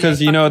 Agree. Because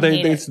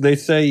they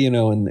say in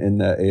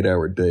that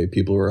 8-hour day,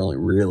 people are only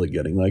really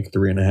getting like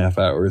 3.5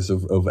 hours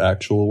of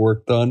actual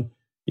work done.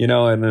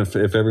 And if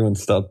everyone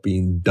stopped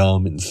being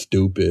dumb and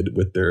stupid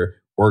with their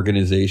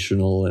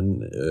organizational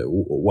and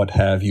what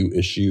have you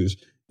issues,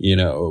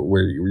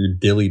 where you're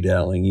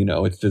dilly-dallying,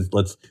 it's just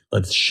let's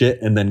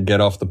shit and then get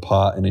off the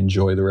pot and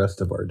enjoy the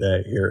rest of our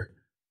day here.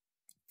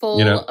 Full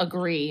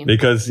agree.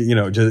 Because, you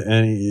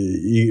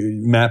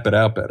map it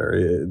out better.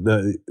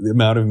 The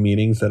amount of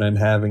meetings that I'm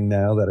having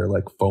now that are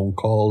like phone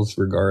calls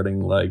regarding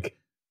like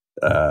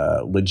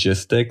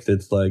logistics,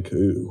 it's like,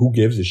 who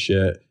gives a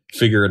shit?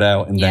 Figure it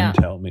out and then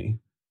tell me.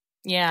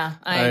 Yeah,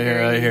 I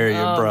agree. I hear you,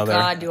 brother.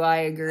 God, do I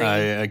agree.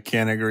 I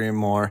can't agree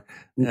more.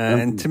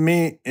 And to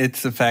me,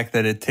 it's the fact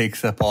that it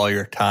takes up all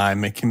your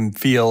time. It can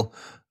feel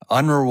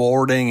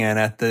unrewarding, and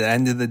at the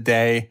end of the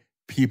day,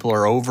 people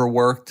are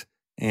overworked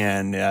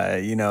and they're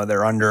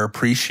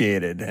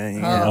underappreciated.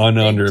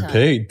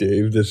 Underpaid,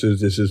 Dave. This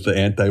is the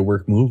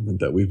anti-work movement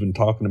that we've been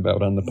talking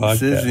about on the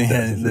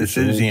podcast. This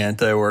is the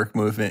anti-work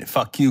movement.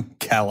 Fuck you,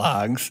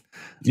 Kellogg's.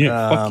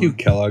 Yeah, fuck you,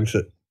 Kellogg's.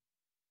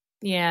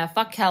 Yeah,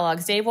 fuck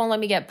Kellogg's. Dave won't let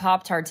me get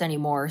Pop-Tarts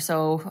anymore,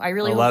 so I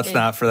really hope that's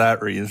not for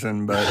that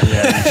reason, but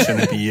yeah, you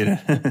shouldn't be eating.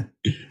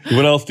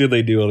 What else do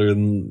they do other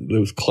than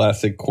those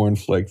classic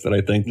cornflakes that I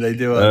think they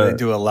do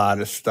a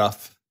lot of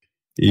stuff.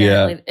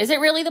 Apparently. Yeah. Is it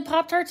really the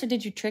Pop-Tarts or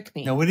did you trick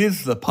me? No, it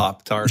is the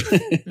Pop-Tart. Mm. Please do. What else do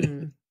they do other than those classic cornflakes that I think they do a lot of stuff?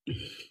 Yeah. Is it really the Pop-Tarts or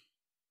did you trick me? No, it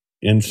is the Pop-Tart.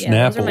 And Snapple.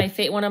 Yeah, those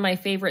are one of my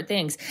favorite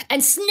things.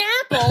 And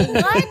Snapple,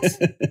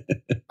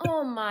 what?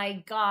 Oh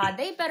my God,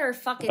 they better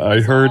fucking.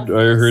 I heard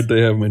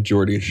they have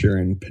majority share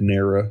in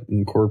Panera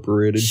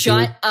Incorporated.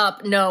 Shut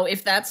up! No,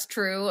 if that's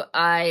true,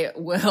 I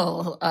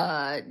will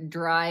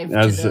drive.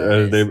 As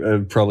they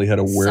probably had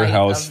a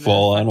warehouse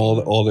fall on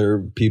all their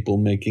people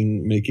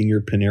making your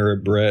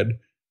Panera bread.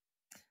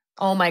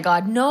 Oh my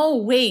God! No,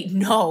 wait,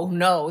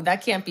 no,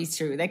 that can't be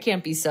true. That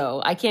can't be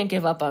so. I can't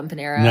give up on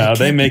Panera. No,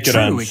 they make it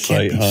on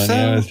site, hon. So.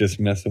 Yeah, I was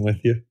just messing with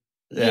you.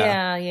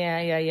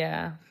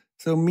 Yeah.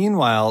 So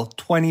meanwhile,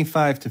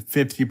 25 to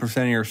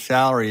 50% of your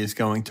salary is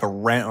going to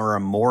rent or a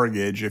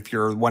mortgage if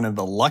you're one of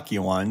the lucky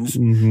ones.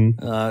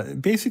 Mm-hmm.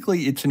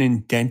 Basically, it's an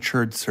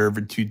indentured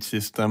servitude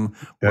system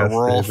where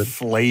we're all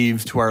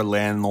slaves to our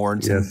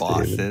landlords and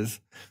bosses. David.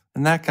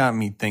 And that got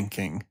me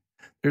thinking,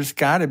 there's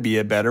got to be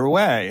a better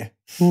way.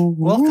 Mm-hmm.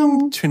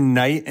 Welcome to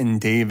Night and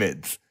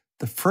David's,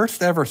 the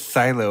first ever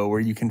silo where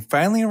you can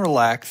finally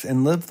relax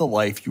and live the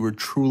life you were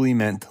truly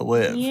meant to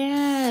live.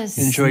 Yes.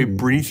 Enjoy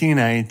breezy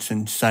nights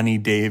and sunny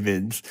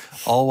Davids,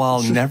 all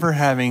while never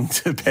having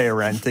to pay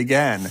rent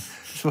again.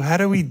 So how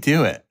do we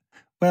do it?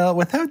 Well,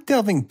 without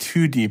delving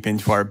too deep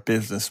into our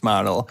business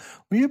model,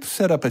 we have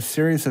set up a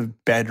series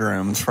of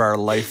bedrooms for our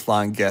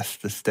lifelong guests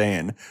to stay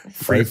in.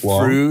 Free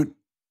fruit.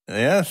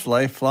 Yes,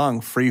 lifelong.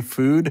 Free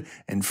food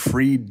and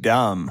free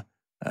dumb.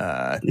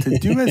 To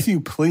do as you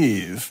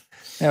please.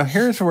 Now,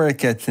 here's where it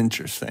gets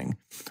interesting.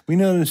 We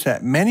notice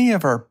that many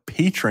of our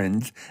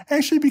patrons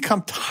actually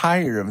become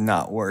tired of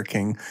not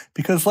working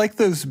because, like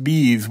those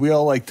bees, we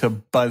all like to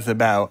buzz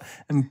about,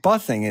 and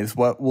buzzing is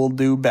what we'll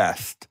do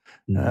best.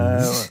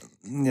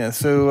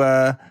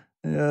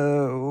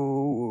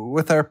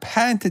 With our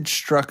patented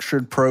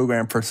structured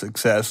program for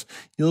success,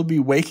 you'll be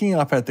waking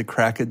up at the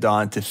crack of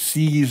dawn to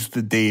seize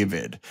the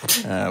David.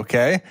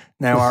 Okay?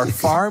 Now, our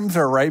farms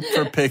are ripe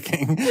for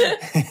picking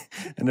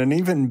and an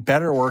even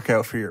better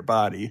workout for your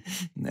body.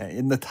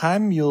 In no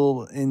time,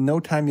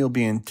 you'll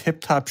be in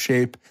tip-top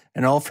shape,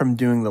 and all from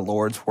doing the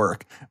Lord's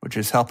work, which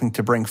is helping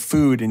to bring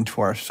food into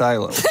our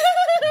silo.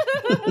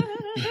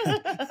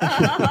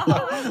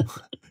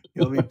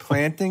 You'll be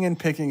planting and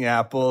picking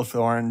apples,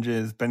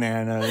 oranges,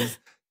 bananas,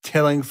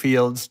 tilling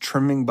fields,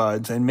 trimming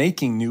buds, and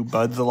making new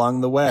buds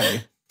along the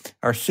way.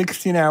 Our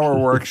 16-hour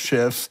work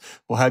shifts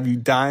will have you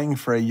dying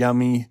for a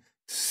yummy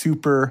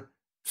super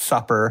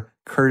supper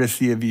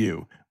courtesy of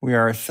you. We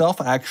are a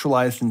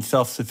self-actualized and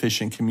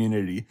self-sufficient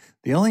community.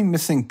 The only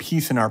missing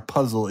piece in our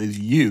puzzle is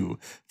you.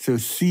 So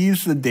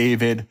seize the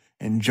David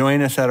and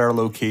join us at our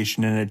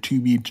location in a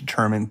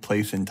to-be-determined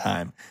place and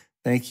time.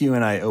 Thank you,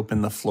 and I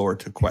open the floor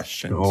to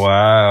questions.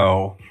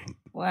 Wow.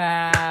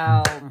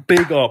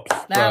 Big ups.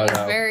 That was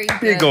very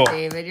good,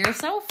 David. You're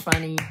so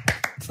funny.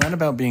 It's not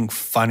about being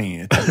funny.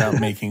 It's about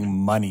making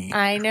money.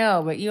 I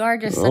know, but you are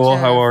just such Well,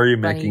 how are you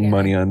making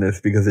money on this?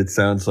 Because it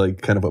sounds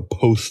like kind of a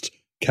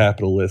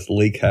post-capitalist,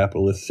 late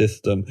capitalist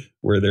system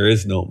where there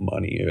is no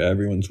money.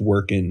 Everyone's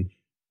working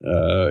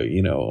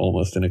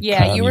almost in a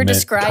you were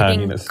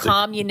describing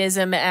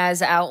communism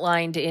as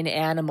outlined in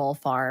Animal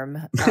Farm.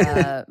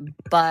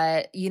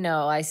 But,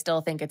 I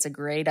still think it's a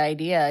great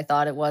idea. I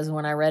thought it was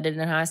when I read it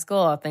in high school.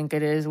 I think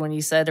it is when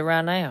you said it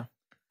around now.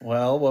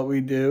 Well, what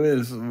we do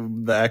is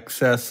the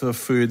excess of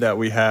food that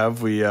we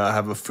have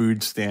a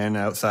food stand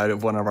outside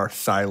of one of our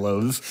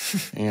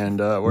silos, and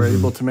we're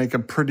able to make a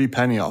pretty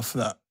penny off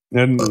of that.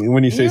 And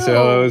when you say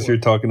silos, you're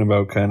talking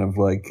about kind of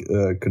like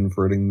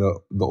converting the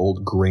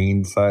old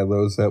grain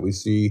silos that we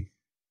see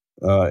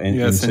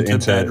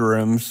into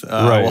bedrooms.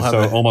 Right,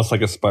 almost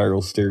like a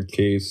spiral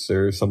staircase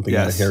or something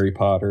out of Harry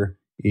Potter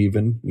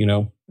even.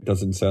 It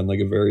doesn't sound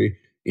like a very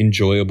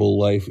enjoyable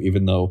life,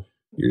 even though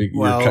you're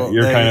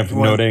kind of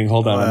noting,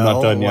 hold on, I'm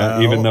not done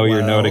yet, even though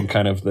you're noting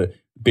kind of the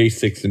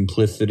basic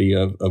simplicity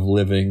of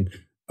living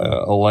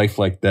a life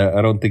like that.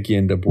 I don't think you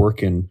end up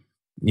working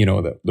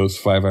those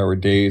 5-hour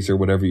days or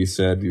whatever you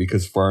said,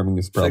 because farming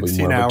is probably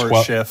more of a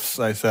 16-hour shifts,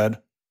 I said.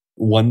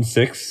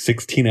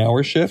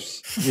 16-hour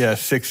shifts? Yeah,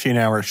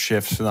 16-hour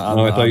shifts.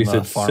 I thought you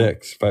said farm.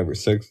 5 or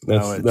 6.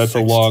 That's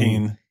 16. A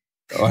long...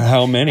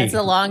 How many? It's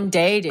a long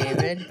day,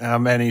 David. How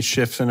many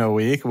shifts in a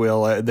week?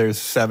 There's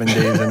 7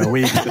 days in a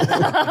week.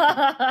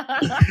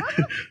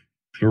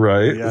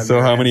 Right.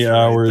 So how many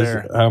hours?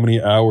 Right, how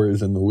many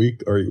hours in the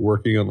week are you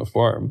working on the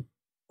farm?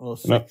 Well,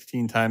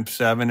 16 times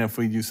 7 if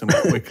we do some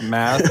quick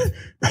math.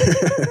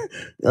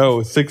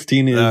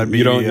 16 is,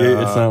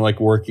 it's not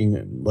like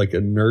working like a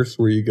nurse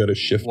where you got to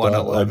shift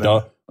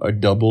a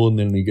double and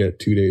then you get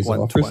 2 days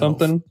off or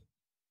something.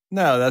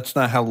 No, that's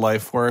not how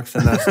life works,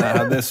 and that's not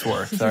how this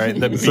works. All right,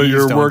 the bees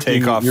don't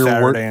take off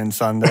Saturday and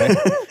Sunday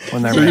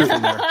when they're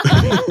making their.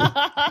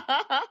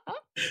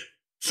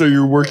 So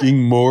you're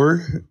working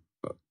more.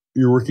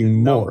 You're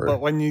working more. No,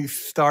 but when you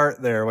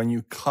start there, when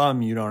you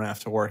come, you don't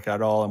have to work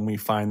at all. And we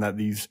find that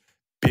these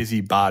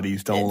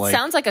busybodies don't like. It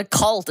sounds like a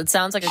cult. It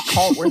sounds like a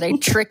cult where they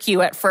trick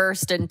you at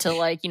first into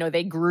like,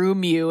 they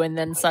groom you and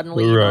then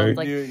suddenly,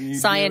 like you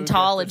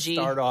Scientology.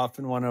 Start off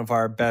in one of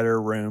our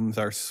better rooms,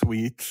 our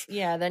suites.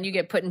 Yeah, then you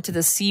get put into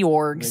the Sea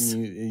Orgs.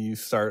 Then you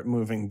start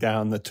moving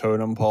down the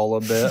totem pole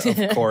a bit,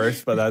 of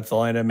course, but that's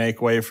only to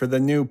make way for the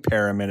new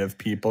pyramid of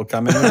people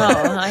coming in.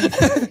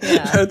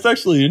 That's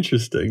actually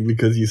interesting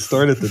because you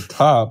start at the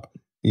top,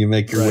 you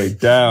make your way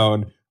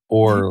down,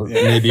 or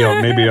maybe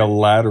a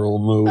lateral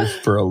move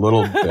for a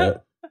little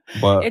bit.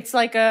 But it's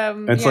like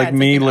like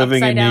me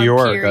living in New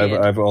York.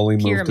 I've only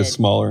moved to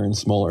smaller and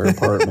smaller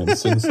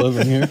apartments since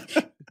living here.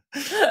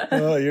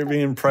 Well, you're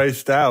being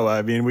priced out.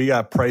 I mean, we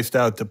got priced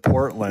out to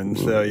Portland,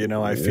 so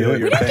I feel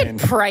your pain. We didn't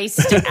get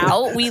priced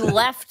out. We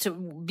left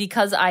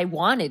because I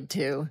wanted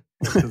to.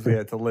 Because we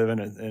had to live in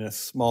a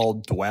small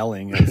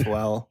dwelling as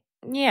well.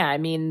 Yeah, I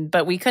mean,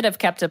 but we could have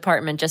kept an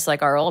apartment just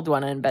like our old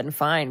one and been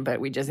fine,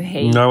 but we just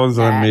hate that was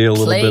on me a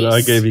little place. bit.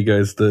 I gave you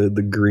guys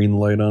the green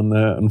light on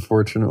that,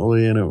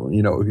 unfortunately, and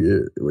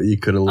you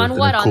could have lived in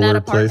a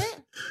cooler place.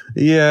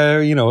 Yeah,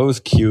 it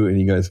was cute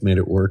and you guys made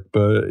it work,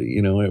 but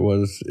it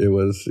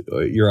was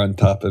you're on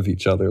top of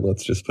each other.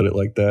 Let's just put it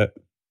like that.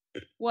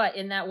 What,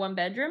 in that one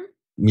bedroom?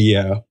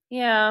 Yeah.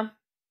 Yeah.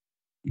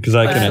 Because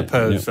I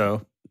suppose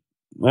so.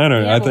 I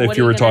don't know. If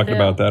you were talking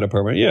about that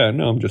apartment,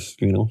 I'm just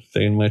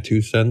saying my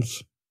 2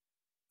 cents.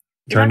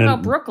 You're talking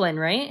about Brooklyn,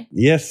 right?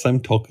 Yes, I'm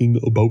talking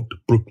about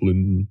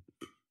Brooklyn.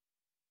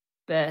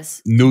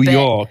 Best. New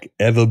York,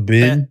 ever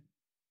been?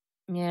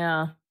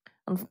 Yeah.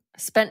 I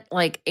spent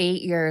like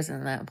 8 years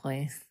in that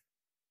place.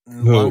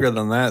 Longer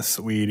than that,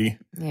 sweetie.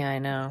 Yeah, I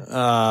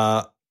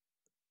know.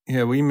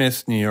 Yeah, we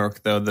miss New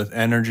York, though. The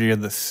energy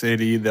of the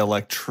city, the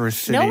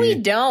electricity. No, we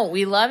don't.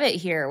 We love it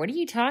here. What are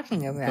you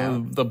talking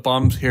about? The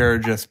bums here are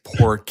just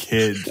poor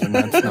kids, and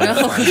that's not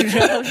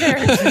No,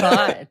 they're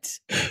not.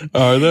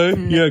 Are they?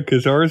 Yeah,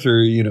 because ours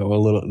are, they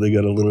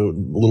got a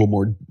little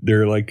more,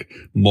 they're like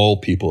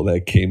mall people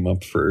that came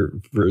up for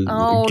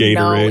Gatorade.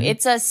 No,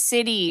 it's a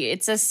city.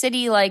 It's a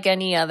city like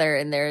any other,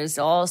 and there's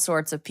all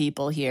sorts of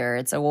people here.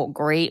 It's a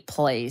great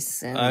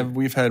place. And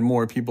we've had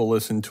more people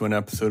listen to an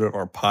episode of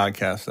our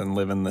podcast than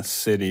live in the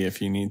city,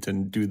 if you need to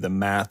do the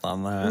math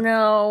on that.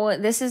 No,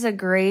 this is a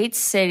great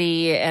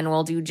city and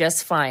we'll do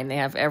just fine. They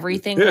have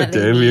everything. Yeah, that they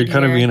Dave, need you're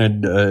kind here.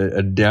 of being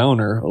a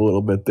downer a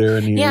little bit there,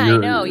 and I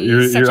know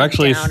you're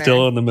actually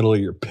still in the middle of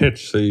your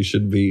pitch, so you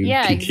should be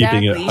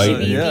keeping it heightened.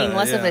 Being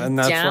less of a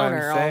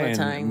downer all the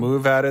time.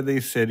 Move out of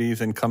these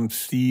cities and come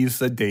seize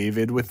the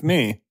David with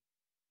me.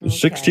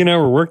 Okay.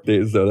 16-hour work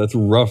days, though. That's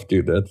rough,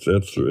 dude. That's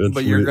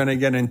but you're going to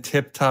get in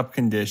tip-top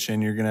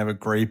condition. You're going to have a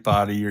great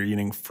body. You're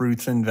eating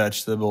fruits and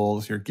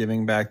vegetables. You're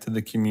giving back to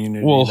the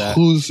community. Well,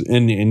 who's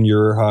in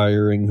your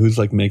hiring? Who's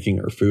like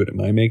making our food?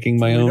 Am I making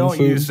my own food?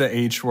 Don't use the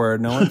H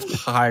word. No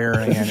one's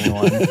hiring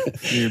anyone.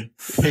 You're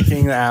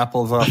picking the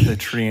apples off the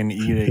tree and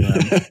eating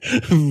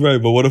them.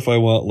 Right, but what if I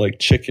want like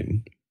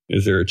chicken?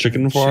 Is there a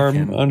chicken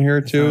farm on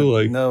here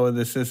too? No,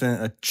 this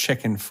isn't a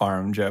chicken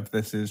farm, Jeff.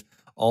 This is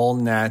all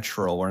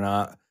natural. We're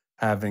not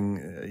having,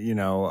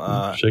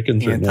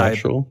 chickens are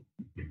natural.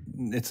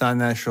 It's not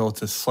natural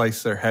to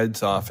slice their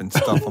heads off and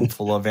stuff them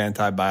full of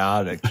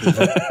antibiotics.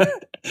 I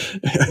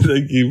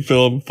think you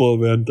fill them full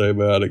of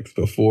antibiotics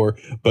before,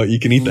 but you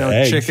can eat the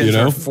eggs. Chickens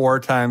are 4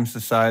 times the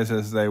size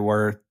as they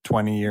were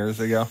 20 years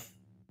ago.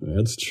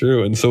 That's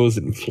true, and so is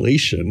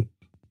inflation.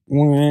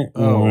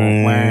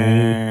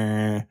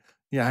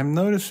 Yeah, I'm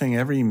noticing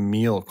every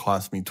meal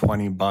costs me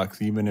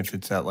 $20, even if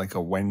it's at like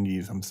a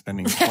Wendy's. I'm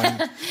spending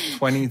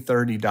 $20,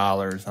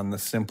 $30 on the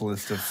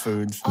simplest of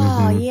foods.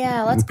 Oh,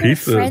 yeah. Let's go to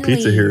Friendly's.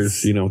 Pizza here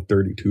is,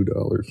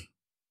 $32.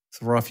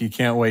 It's rough. You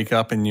can't wake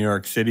up in New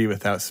York City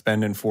without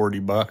spending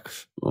 $40.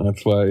 Well,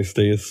 that's why I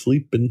stay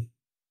asleep.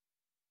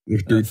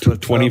 Through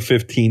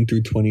 2015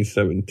 through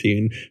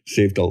 2017,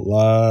 saved a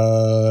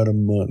lot of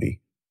money.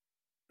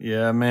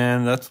 Yeah,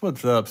 man, that's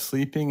what's up.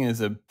 Sleeping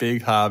is a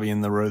big hobby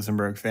in the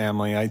Rosenberg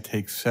family. I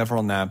take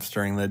several naps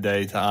during the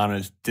day to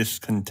Anna's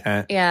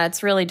discontent. Yeah,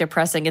 it's really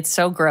depressing. It's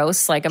so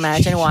gross. Like,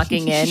 imagine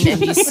walking in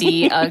and you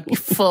see a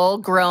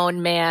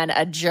full-grown man,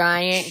 a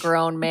giant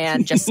grown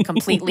man, just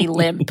completely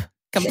limp.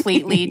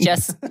 Completely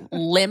just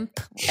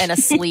limp and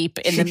asleep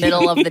in the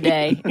middle of the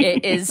day.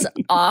 It is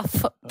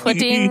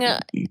off-putting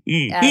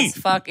as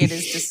fuck. It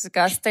is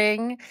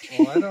disgusting.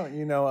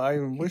 Well, I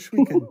wish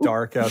we could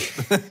dark out.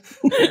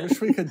 I wish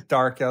we could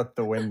dark out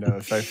the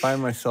windows. I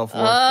find myself.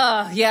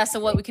 Yeah. So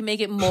what? We can make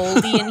it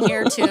moldy in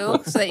here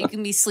too, so that you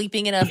can be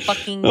sleeping in a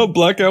fucking. Oh,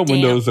 blackout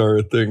windows are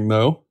a thing,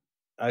 though.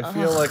 I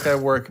feel like I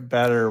work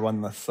better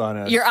when the sun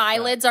is. Your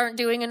eyelids aren't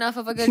doing enough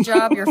of a good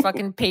job. Your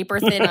fucking paper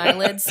thin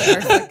eyelids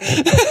are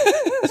fucking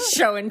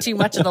showing too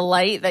much of the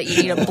light that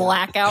you need a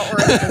blackout or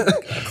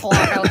to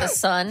clock out the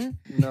sun.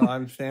 No,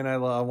 I'm saying I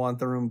want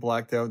the room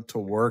blacked out to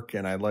work,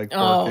 and I like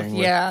working.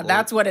 Oh, yeah,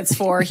 that's what it's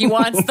for. He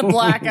wants the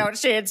blackout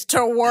shades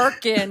to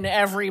work in,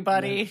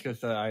 everybody.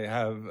 Because I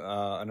have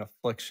an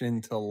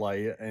affliction to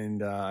light,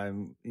 and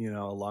I'm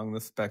along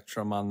the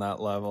spectrum on that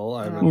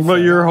level.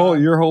 But your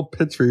whole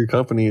pitch for your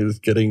company is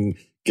getting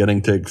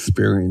getting to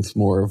experience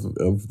more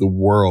of the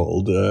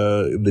world,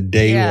 the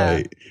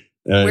daylight.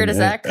 Yeah. Where does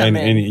that come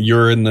in? And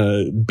you're in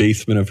the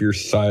basement of your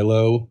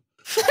silo.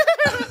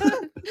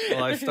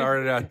 Well, I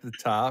started at the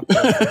top,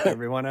 like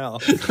everyone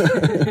else.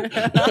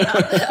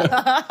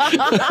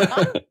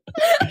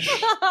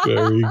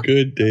 Very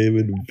good,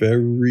 David.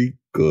 Very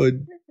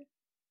good.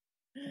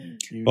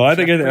 Well, I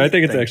think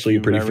it's actually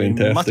a pretty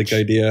fantastic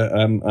idea.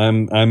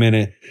 I'm in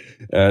it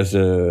as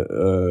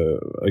a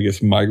I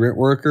guess migrant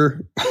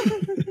worker.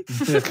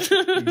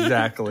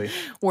 Exactly.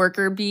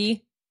 Worker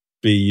bee.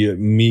 Be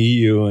me,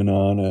 you, and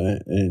Anna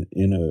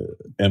in a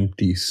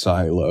empty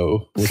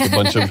silo with a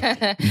bunch of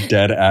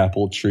dead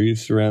apple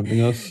trees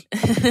surrounding us.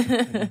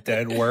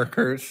 Dead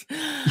workers.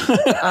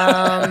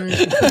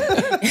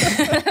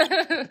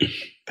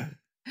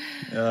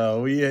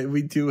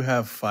 We do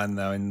have fun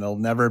though, and they'll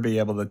never be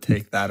able to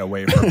take that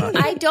away from us.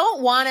 I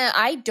don't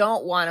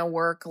want to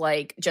work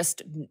like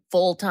just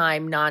full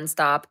time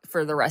nonstop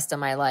for the rest of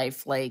my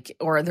life, like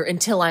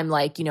until I'm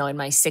like, in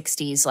my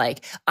 60s.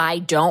 Like, I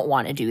don't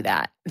want to do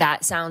that.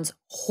 That sounds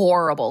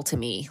horrible to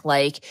me.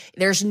 Like,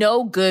 there's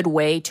no good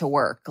way to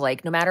work.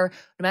 Like, no matter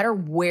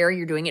where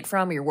you're doing it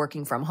from, you're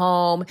working from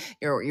home,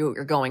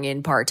 you're going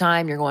in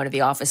part-time, you're going to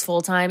the office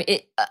full-time.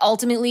 It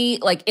ultimately,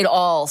 like, it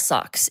all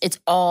sucks. It's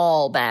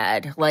all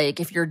bad. Like,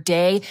 if your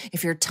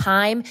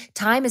time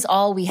is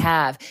all we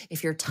have.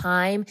 If your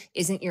time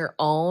isn't your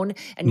own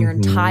and your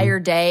entire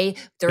day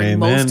during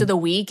most of the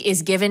week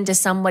is given to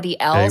somebody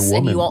else,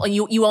 and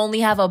you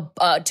only have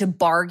to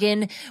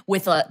bargain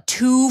with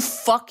 2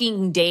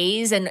 fucking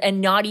days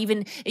and not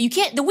even, you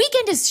can't, the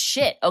weekend is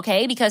shit,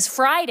 okay? Because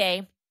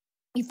Friday,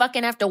 you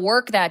fucking have to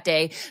work that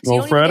day.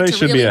 So Friday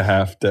should be a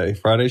half day.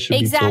 Friday should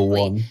be till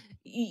 1.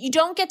 You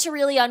don't get to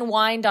really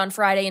unwind on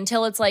Friday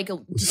until it's like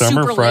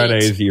summer super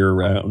Fridays late. Year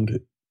round.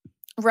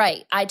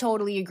 Right. I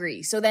totally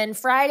agree. So then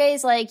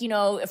Friday's like,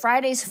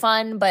 Friday's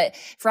fun, but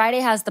Friday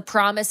has the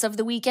promise of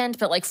the weekend.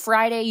 But like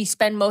Friday, you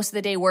spend most of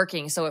the day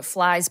working, so it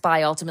flies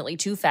by ultimately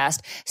too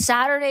fast.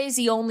 Saturday's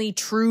the only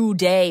true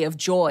day of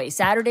joy.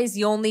 Saturday's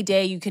the only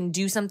day you can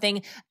do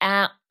something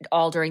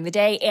all during the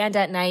day and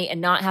at night and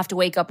not have to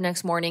wake up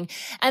next morning.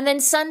 And then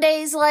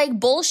Sunday's like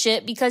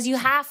bullshit because you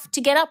have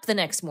to get up the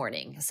next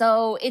morning.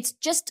 So it's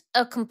just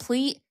a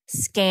complete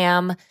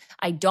scam.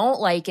 I don't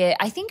like it.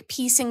 I think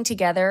piecing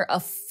together a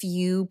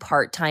few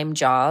part-time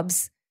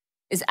jobs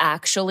is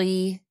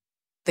actually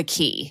the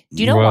key.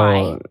 Do you know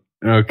why?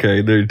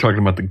 Okay, they're talking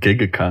about the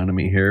gig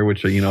economy here,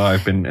 which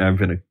I've been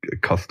a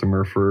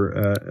customer for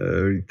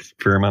a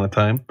fair amount of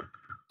time.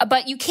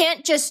 But you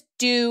can't just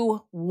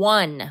do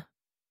one.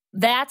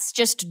 That's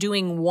just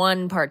doing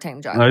one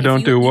part-time job. I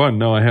don't do one.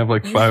 No, I have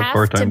like 5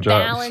 part-time jobs. You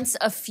have to balance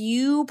a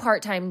few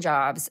part-time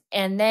jobs,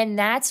 and then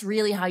that's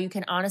really how you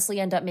can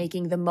honestly end up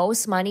making the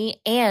most money.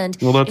 And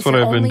well, that's what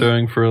I've been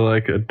doing for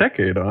like a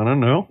decade. I don't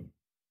know.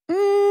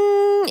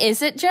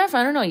 Is it, Jeff?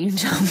 I don't know. You can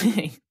tell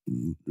me.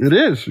 It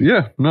is.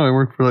 Yeah. No, I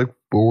work for like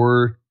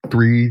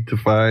 3 to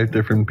 5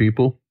 different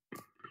people.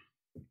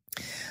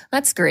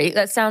 That's great.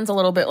 That sounds a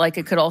little bit like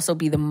it could also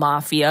be the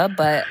mafia,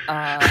 but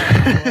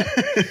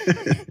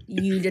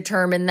you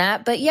determine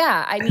that. But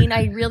yeah, I mean,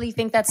 I really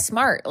think that's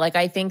smart. Like,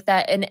 I think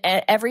that in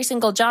every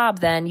single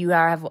job, then you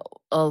have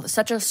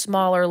such a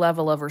smaller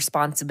level of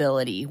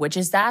responsibility,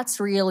 that's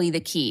really the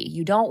key.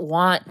 You don't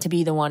want to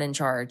be the one in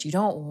charge. You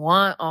don't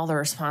want all the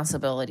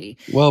responsibility.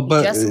 Well,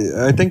 but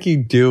I think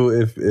you do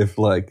if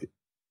like,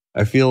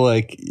 I feel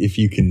like if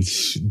you can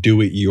do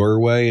it your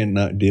way and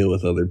not deal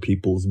with other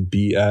people's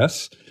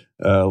BS.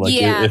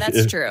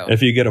 That's true.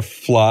 If you get to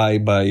fly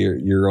by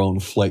your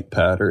own flight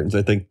patterns,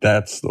 I think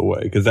that's the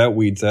way, because that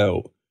weeds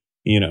out,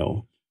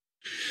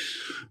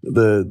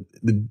 the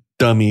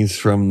dummies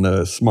from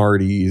the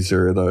smarties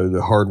or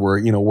the hard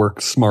work,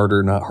 work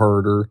smarter, not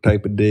harder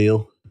type of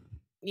deal.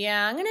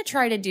 Yeah, I'm going to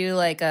try to do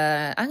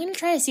I'm going to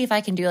try to see if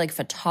I can do like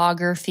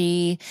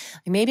photography.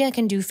 Maybe I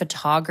can do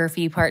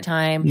photography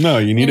part-time. No,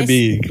 you need to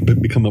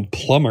become a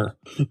plumber.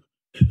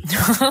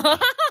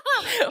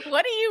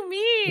 What do you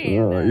mean?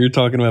 You're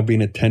talking about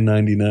being a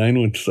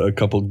 1099 with a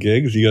couple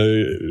gigs.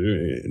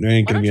 There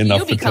ain't going to be enough.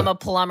 You become a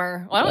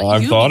plumber. Why don't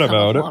I've you thought become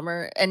about a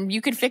plumber? And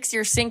you could fix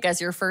your sink as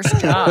your first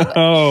job.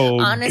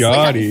 Honestly,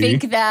 I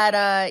think that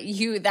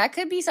that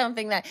could be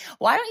something that.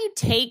 Why don't you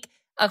take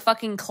a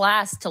fucking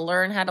class to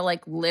learn how to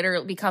like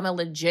literally become a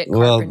legit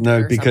carpenter?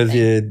 Well, no, because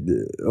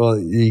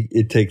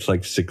it takes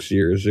like 6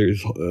 years.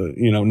 There's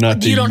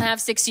not. You don't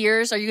have 6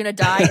 years. Are you going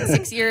to die in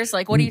 6 years?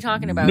 Like, what are you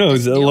talking about?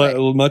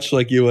 No, much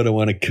like you, I don't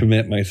want to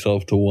commit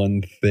myself to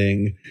one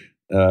thing.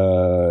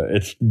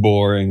 It's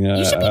boring.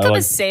 You should become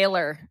a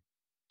sailor.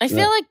 I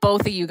feel like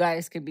both of you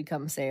guys could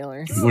become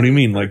sailors. What do you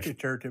mean? Like,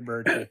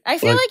 I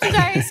feel like you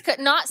guys could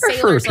not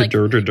sailors like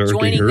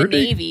joining the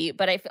Navy,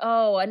 but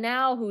and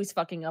now who's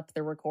fucking up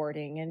the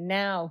recording? And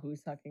now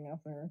who's fucking up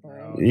the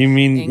recording? You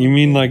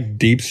mean like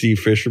deep sea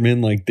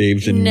fishermen, like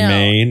Dave's in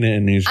Maine,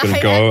 and he's going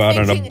to go out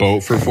on a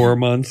boat for 4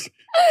 months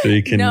so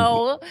you can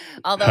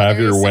have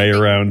your way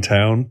around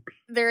town?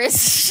 There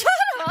is shut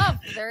up.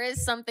 There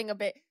is something a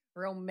bit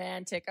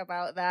romantic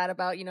about that,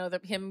 about, you know,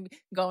 him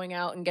going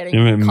out and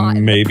getting caught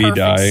in maybe the perfect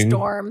dying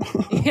storm.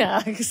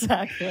 Yeah,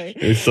 exactly.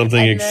 There's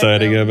something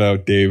exciting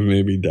about Dave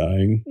maybe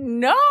dying.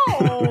 No,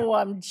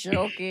 I'm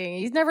joking.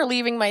 He's never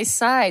leaving my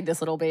side,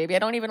 this little baby. I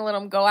don't even let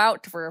him go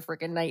out for a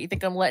freaking night. You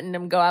think I'm letting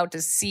him go out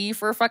to sea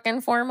for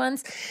fucking 4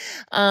 months?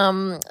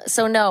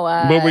 So no.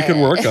 But we could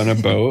work on a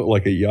boat,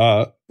 like a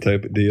yacht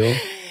type of deal.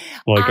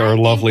 Like our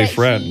lovely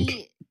friend.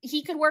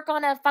 He could work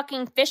on a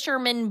fucking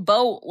fisherman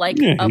boat, like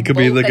he could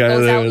be the guy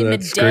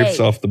that scrapes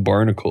off the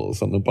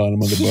barnacles on the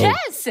bottom of the boat.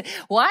 Yes.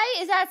 Why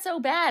is that so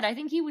bad? I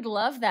think he would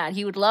love that.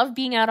 He would love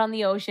being out on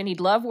the ocean. He'd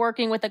love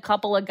working with a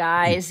couple of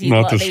guys.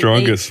 Not the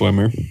strongest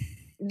swimmer.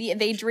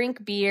 They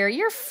drink beer.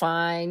 You're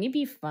fine. You'd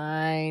be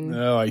fine.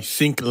 Oh, I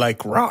sink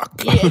like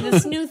rock. Yeah,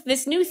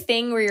 this new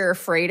thing where you're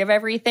afraid of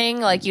everything,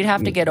 like you'd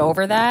have to get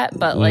over that.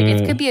 But like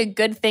it could be a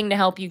good thing to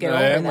help you get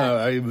over that.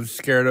 I was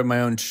scared of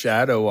my own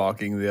shadow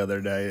walking the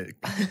other day.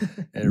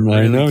 It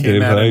really I know,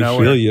 Dave. I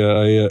feel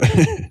you.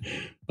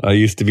 I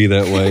used to be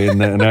that way,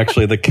 and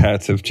actually the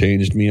cats have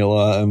changed me a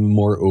lot. I'm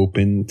more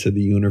open to the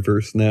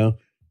universe now.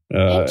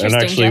 Interesting. And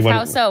actually, Jeff,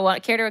 how so?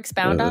 Care to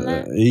expound on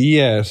that?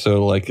 Yeah,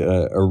 so like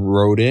a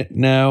rodent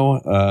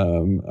now,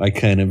 I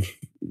kind of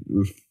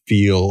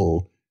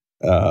feel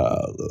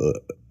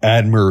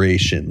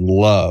admiration,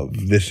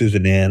 love. This is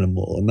an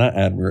animal, not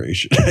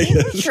admiration.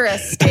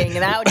 Interesting.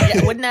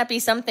 Wouldn't that be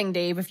something,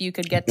 Dave, if you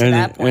could get to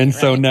that point? And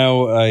so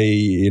now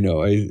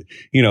I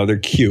they're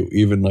cute.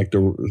 Even like a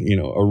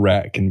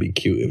rat can be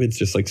cute if it's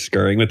just like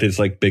scurrying with its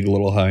like big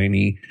little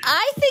hiney.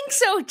 I think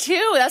so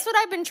too. That's what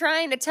I've been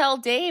trying to tell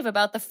Dave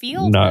about the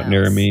field Not mouse.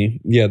 Near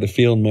me. Yeah, the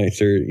field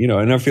mice are,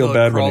 and I feel so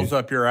bad it crawls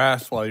up your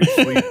ass while you're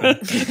sleeping.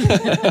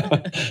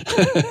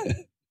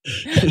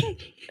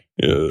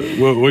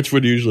 Yeah, which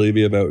would usually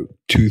be about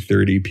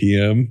 2:30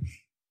 p.m.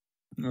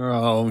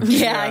 Oh,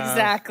 yeah,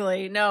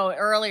 exactly. No,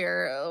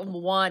 earlier,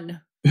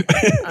 1. You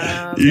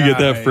get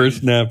that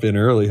first nap in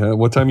early, huh?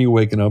 What time are you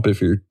waking up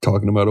if you're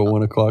talking about a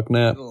 1 o'clock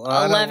nap?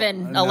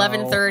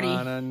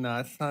 11:30. No,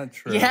 that's not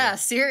true. Yeah,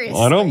 seriously.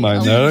 I don't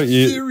mind that.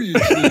 He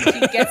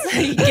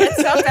gets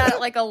up at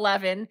like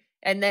 11.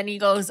 And then he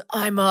goes,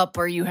 I'm up.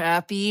 Are you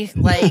happy?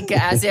 Like,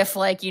 as if,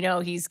 like,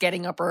 he's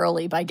getting up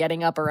early by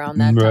getting up around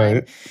that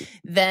time.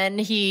 Then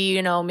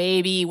he,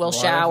 maybe will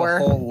shower.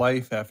 Have a whole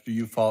life after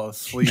you fall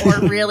asleep.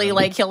 Or really,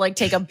 like, he'll, like,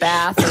 take a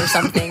bath or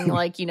something.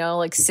 Like,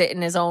 like, sit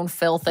in his own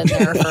filth in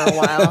there for a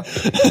while.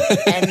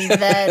 And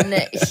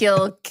then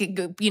he'll,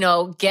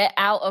 get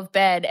out of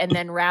bed and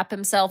then wrap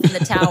himself in the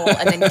towel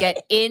and then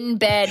get in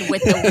bed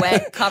with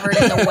covered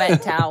in the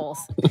wet towels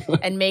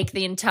and make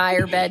the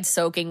entire bed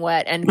soaking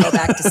wet and go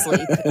back to sleep.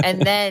 And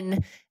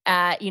then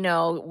at,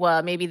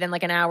 maybe then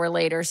like an hour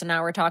later, so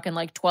now we're talking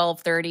like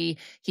 12:30,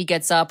 he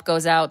gets up,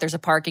 goes out, there's a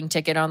parking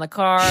ticket on the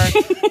car,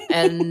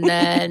 and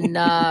then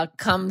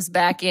comes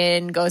back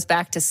in, goes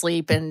back to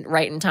sleep, and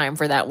right in time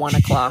for that 1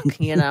 o'clock,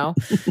 and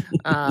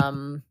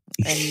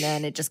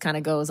then it just kind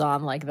of goes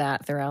on like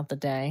that throughout the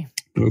day.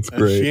 That's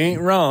great. She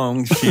ain't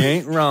wrong. She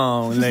ain't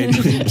wrong,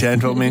 ladies and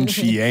gentlemen.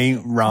 She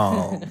ain't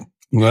wrong.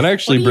 Well, that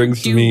actually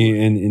brings me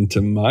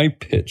into my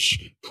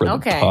pitch for the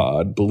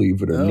pod,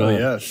 believe it or not.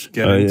 Yes,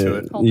 get into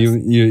it.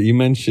 You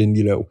mentioned,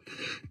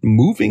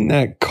 moving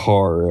that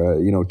car,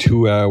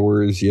 2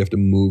 hours, you have to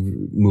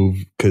move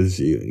because,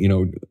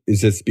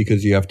 is this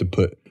because you have to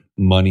put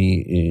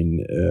money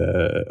in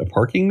a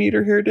parking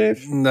meter here,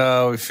 Dave?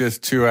 No, it's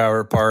just 2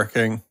 hour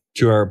parking.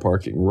 2 hour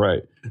parking,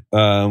 right.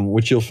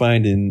 Which you'll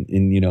find in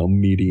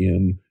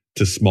medium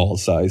to small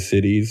size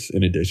cities,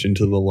 in addition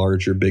to the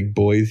larger big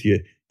boys.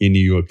 In New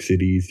York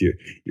Cities,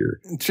 you're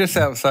just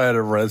outside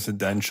of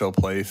residential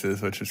places,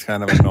 which is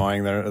kind of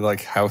annoying. They're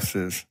like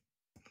houses.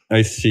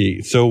 I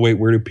see. So wait,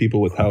 where do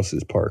people with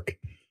houses park?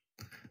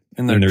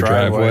 In their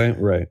driveway.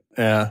 Right.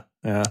 Yeah.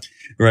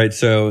 Right.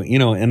 So,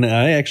 and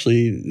I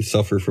actually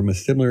suffer from a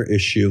similar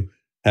issue,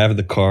 having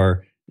the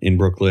car in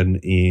Brooklyn,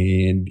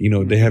 and,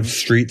 they have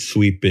street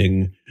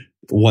sweeping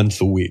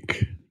once a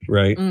week,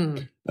 right?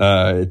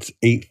 It's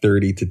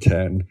 8:30 to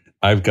 10.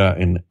 I've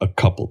gotten a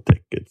couple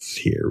tickets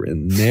here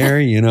and there,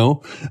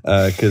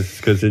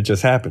 because it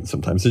just happens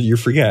sometimes. So you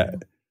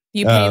forget.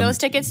 You pay those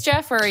tickets,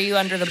 Jeff, or are you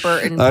under the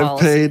Burton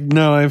policy?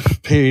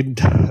 I've paid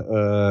 2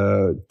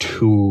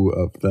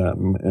 of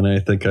them, and I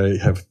think I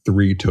have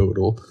 3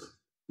 total.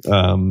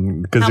 How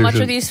much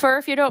are these for,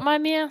 if you don't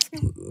mind me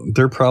asking?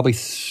 They're probably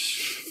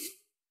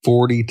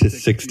 40 to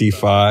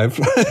 65.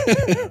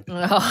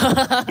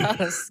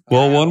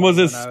 Well, one was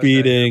a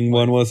speeding,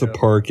 one was a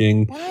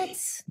parking. What?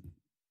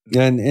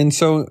 And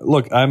so,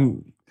 look,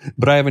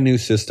 but I have a new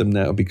system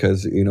now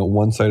because,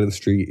 one side of the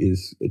street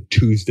is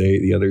Tuesday,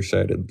 the other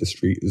side of the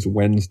street is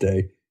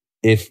Wednesday.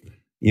 If,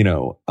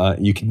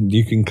 you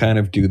can kind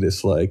of do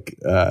this like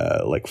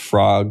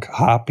frog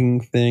hopping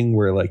thing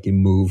where like you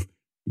move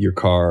your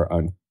car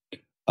on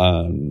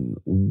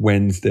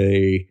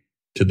Wednesday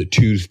to the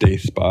Tuesday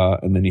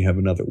spot, and then you have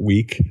another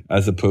week,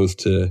 as opposed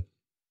to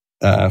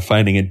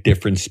finding a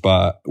different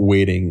spot,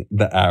 waiting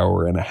the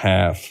hour and a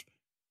half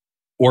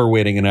or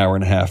waiting an hour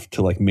and a half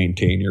to like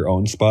maintain your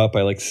own spot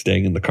by like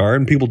staying in the car.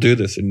 And people do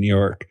this in New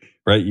York,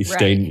 right? You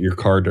stay in your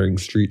car during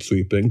street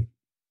sweeping.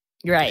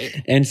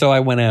 Right. And so I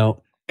went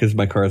out because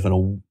my car is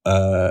on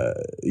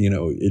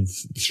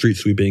it's street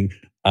sweeping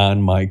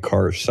on my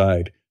car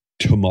side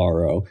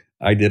tomorrow.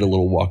 I did a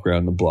little walk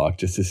around the block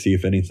just to see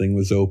if anything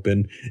was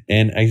open.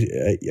 And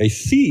I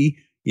see,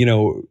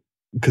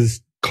 because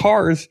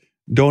cars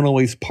don't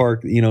always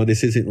park,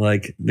 this isn't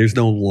like there's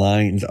no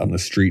lines on the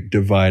street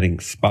dividing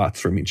spots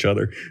from each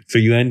other. So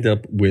you end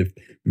up with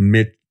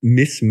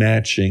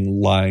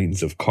mismatching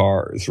lines of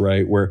cars,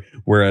 right?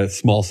 Where a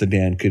small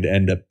sedan could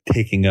end up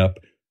taking up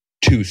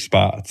 2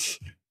 spots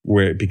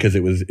because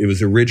it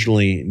was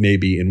originally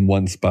maybe in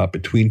one spot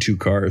between 2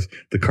 cars.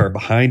 The car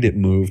behind it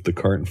moved, the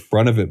car in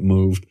front of it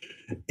moved,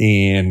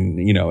 and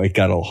it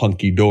got all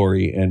hunky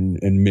dory and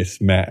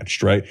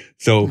mismatched, right?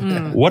 So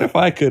what if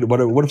I could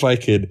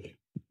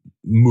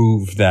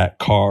move that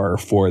car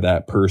for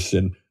that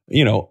person,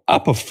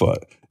 up a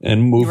foot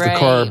and move the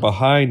car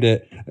behind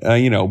it,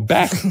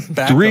 back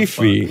 3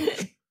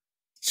 feet.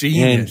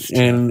 Genius.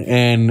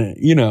 And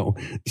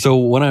so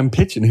what I'm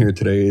pitching here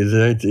today is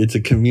that it's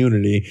a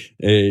community.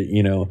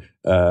 You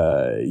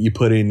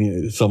put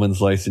in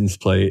someone's license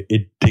plate,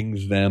 it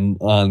dings them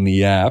on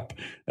the app.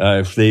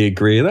 If they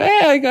agree,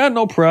 I got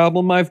no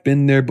problem, I've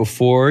been there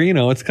before.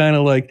 It's kind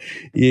of like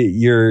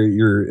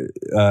your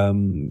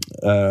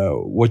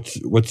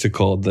what's it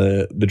called,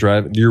 the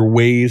drive, your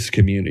Waze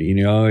community.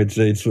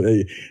 It's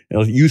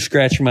you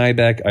scratch my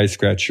back, I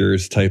scratch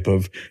yours type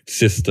of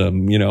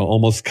system.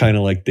 Almost kind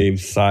of like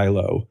Dave's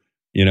Silo.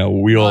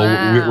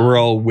 We're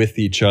all with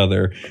each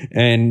other,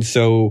 and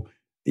so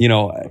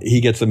he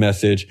gets a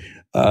message.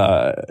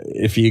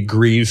 If he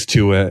agrees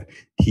to it,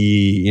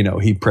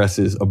 he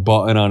presses a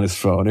button on his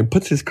phone and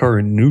puts his car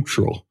in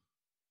neutral.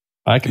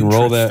 I can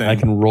roll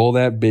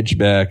that bitch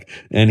back,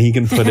 and he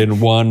can put in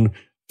 1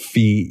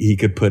 feet. He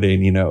could put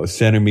in,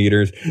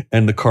 centimeters,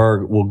 and the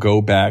car will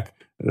go back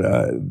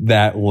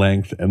that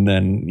length, and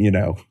then,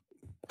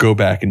 go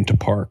back into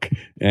park.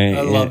 And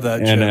I love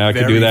that. And I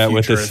could do that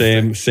with the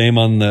same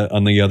on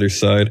the other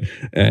side.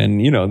 And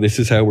this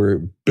is how we're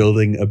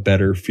building a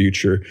better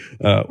future,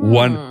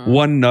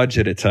 one nudge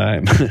at a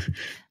time.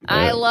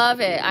 I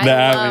love it.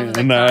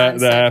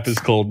 The app is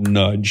called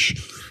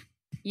Nudge.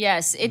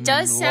 Yes, it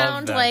does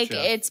sound like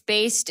Jeff. It's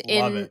based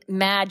in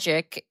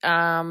magic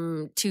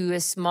to a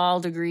small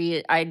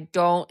degree. I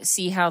don't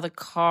see how the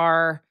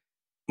car.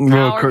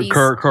 Well,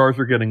 cars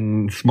are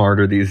getting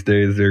smarter these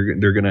days. They're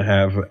going to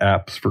have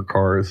apps for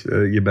cars.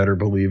 You better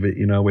believe it.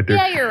 With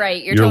you're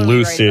right. You're your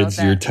totally Lucids,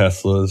 right your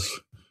Teslas.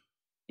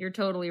 You're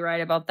totally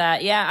right about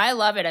that. Yeah, I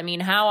love it. I mean,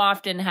 how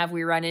often have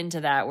we run into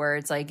that where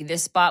it's like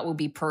this spot would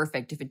be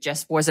perfect if it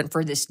just wasn't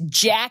for this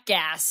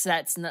jackass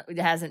that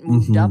hasn't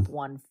moved up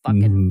 1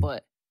 fucking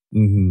foot.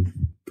 Mm-hmm.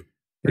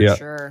 For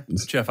sure.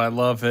 Jeff, I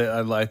love it.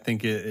 I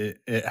think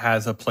it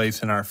has a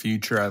place in our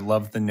future. I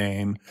love the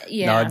name.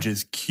 Yeah. Nudge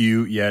is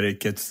cute, yet it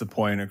gets the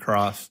point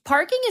across.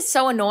 Parking is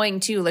so annoying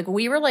too. Like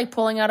we were like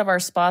pulling out of our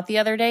spot the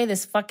other day.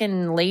 This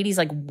fucking lady's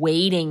like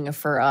waiting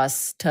for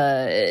us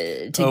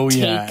to take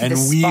and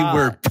the we spot.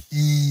 were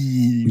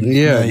peeved.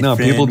 Yeah, no,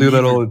 people do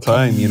that all the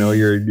time.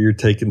 You're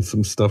taking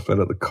some stuff out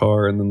of the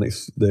car, and then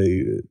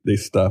they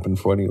stop in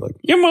front of you like,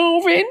 "You're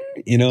moving."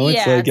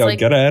 It's like,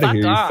 get out of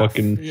here, off. you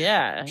fucking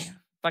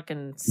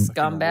fucking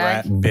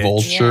scumbag,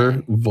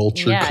 vulture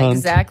yeah, cunt.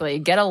 Exactly.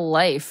 Get a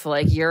life.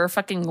 Like your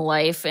fucking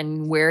life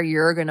and where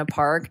you're gonna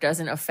park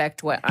doesn't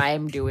affect what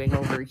I'm doing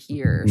over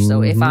here.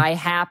 So if I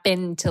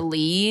happen to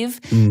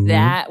leave,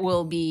 that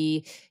will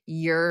be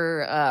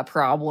your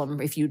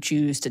problem if you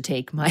choose to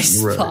take my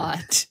spot.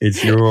 Right.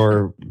 It's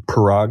your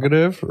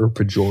prerogative or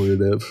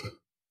pejorative?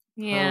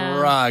 Yeah,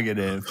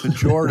 prerogative.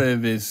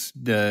 Pejorative is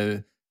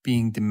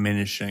being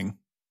diminishing.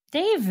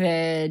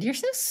 David, you're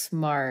so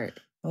smart.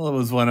 Well, it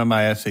was one of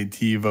my SAT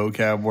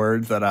vocab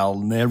words that I'll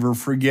never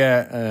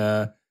forget,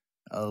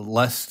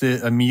 lest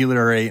it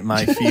ameliorate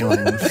my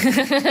feelings.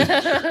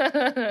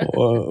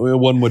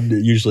 One would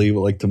usually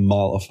like to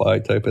mollify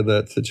type of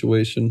that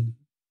situation.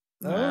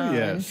 Oh,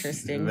 yes.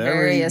 Interesting.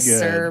 Very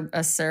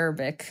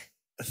acerbic.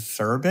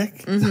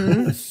 Acerbic?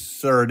 Mm-hmm.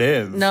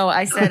 Assertive. No,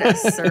 I said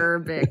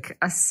acerbic.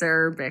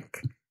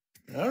 Acerbic.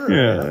 All right.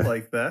 Yeah. I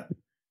like that.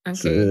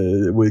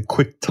 Okay. With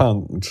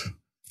quick-tongued.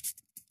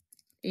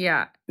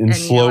 Yeah. And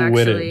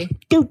slow-witted.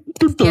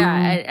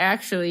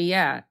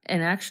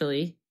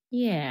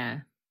 Yeah.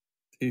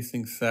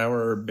 Tasting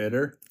sour or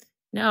bitter?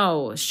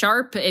 No,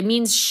 sharp. It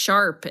means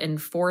sharp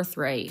and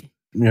forthright.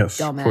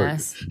 Yes.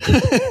 Dumbass.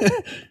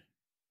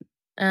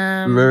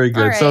 Very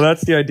good. Right. So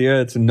that's the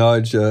idea. It's a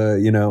nudge. We're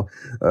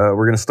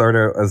going to start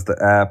out as the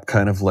app,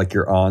 kind of like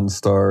your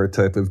OnStar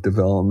type of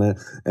development.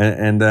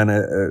 And then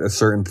at a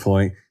certain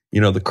point,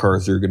 the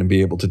cars are going to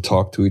be able to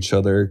talk to each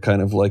other,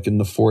 kind of like in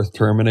the 4th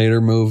Terminator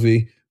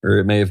movie, or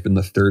it may have been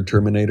the 3rd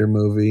Terminator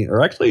movie,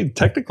 or actually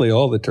technically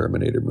all the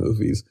Terminator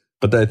movies.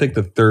 But I think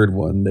the 3rd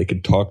one, they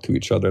could talk to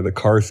each other. The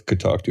cars could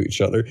talk to each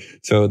other.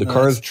 So the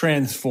cars...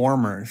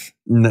 Transformers.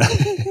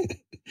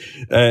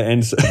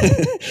 and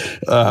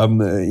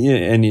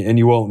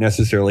you won't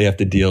necessarily have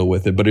to deal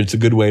with it, but it's a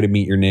good way to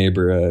meet your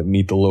neighbor,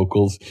 meet the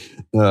locals.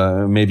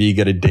 Maybe you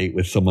get a date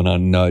with someone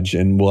on Nudge,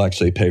 and we'll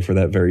actually pay for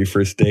that very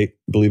first date,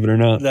 believe it or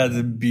not.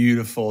 That's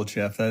beautiful,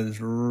 Jeff. That is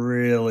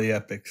really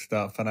epic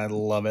stuff, and I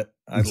love it.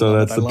 That's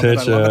the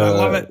pitch. I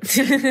love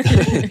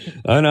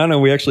it. I know.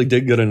 We actually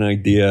did get an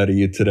idea out of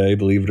you today,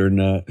 believe it or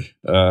not,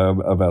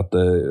 about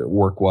the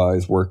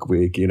work-wise work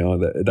week.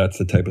 That's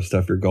the type of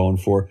stuff you're going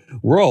for.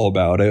 We're all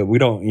about it. We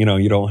don't,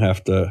 you don't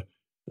have to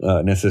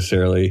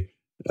necessarily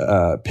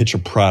pitch a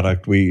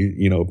product.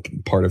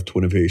 Part of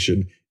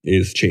Twinnovation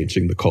is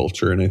changing the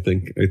culture, and I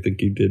think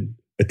you did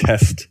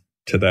attest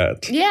to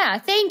that. Yeah,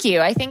 thank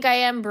you. I think I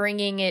am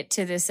bringing it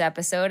to this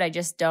episode. I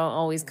just don't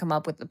always come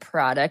up with the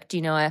product.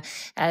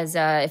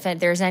 If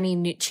there's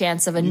any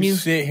chance of you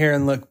sit here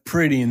and look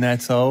pretty, and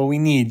that's all we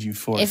need you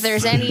for. If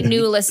there's any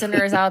new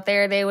listeners out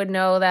there, they would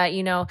know that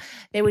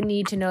they would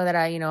need to know that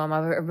I'm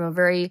a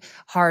very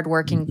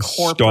hardworking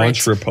corporate,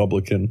 staunch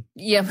Republican.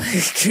 Yeah,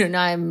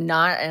 I'm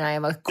not, and I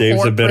am a.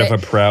 Dave's a bit of a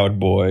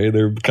proud boy.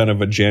 They're kind of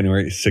a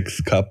January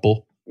 6th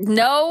couple.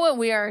 No,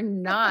 we are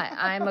not.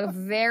 I'm a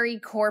very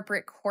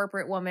corporate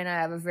woman.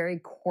 I have a very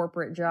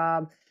corporate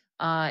job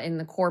in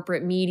the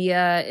corporate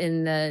media,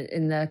 in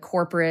the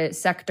corporate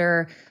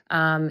sector.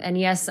 And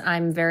yes,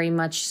 I'm very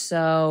much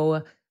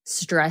so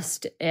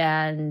stressed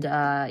and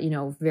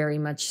very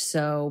much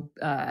so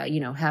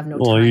have no time.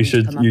 Well, you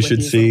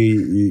should see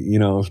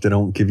if they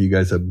don't give you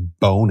guys a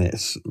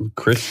bonus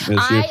Christmas.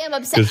 I am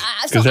upset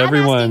because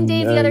everyone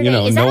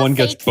no one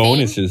gets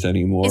bonuses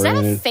anymore. Is that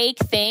a fake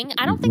thing?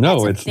 I don't think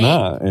no, that's a it's thing.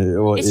 not.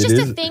 It's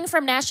just a thing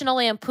from National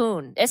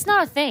Lampoon. It's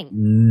not a thing.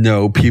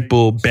 No,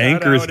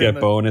 bankers get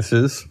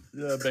bonuses.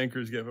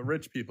 Bankers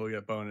rich people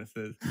get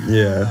bonuses.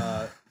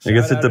 Yeah. I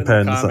guess it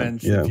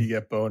depends. If you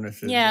get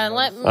bonuses. Yeah,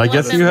 I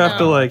guess you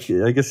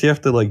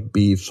have to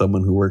be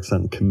someone who works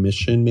on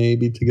commission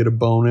maybe to get a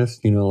bonus.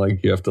 You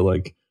have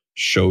to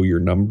show your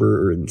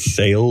number in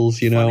sales.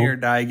 Funny or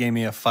Die gave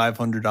me a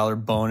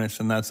 $500 bonus,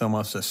 and that's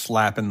almost a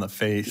slap in the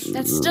face.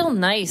 That's still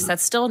nice.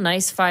 That's still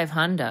nice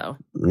 $500.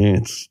 Yeah,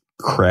 it's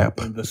crap.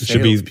 The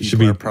sales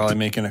people are probably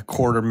making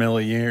 $250,000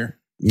 a year.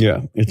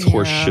 Yeah, it's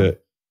horse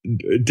shit.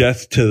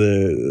 Death to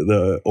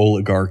the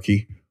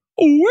oligarchy.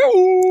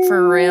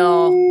 For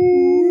real.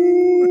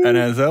 And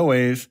as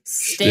always,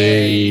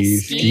 stay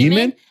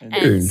scheming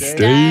and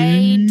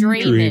stay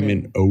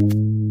dreaming. Oh,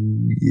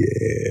 yeah.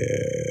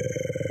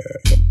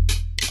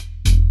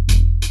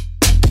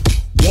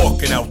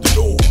 Walking out the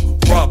door,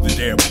 robbed the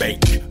damn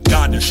bank,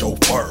 got the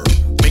chauffeur,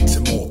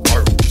 mixing more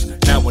pearls,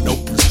 now an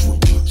open screw.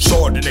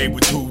 Chardonnay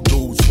with 2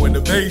 dudes,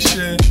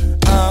 Twinnovation,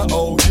 I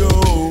owe you.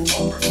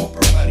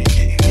 Oprah money,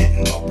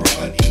 getting Oprah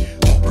money.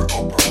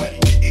 Oprah money,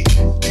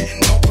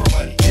 getting Oprah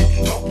money,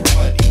 getting Oprah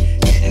money,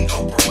 getting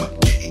Oprah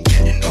money,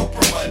 getting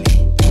Oprah money.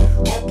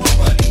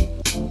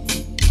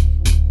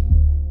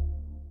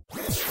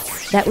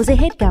 That was a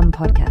HeadGum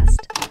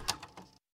podcast.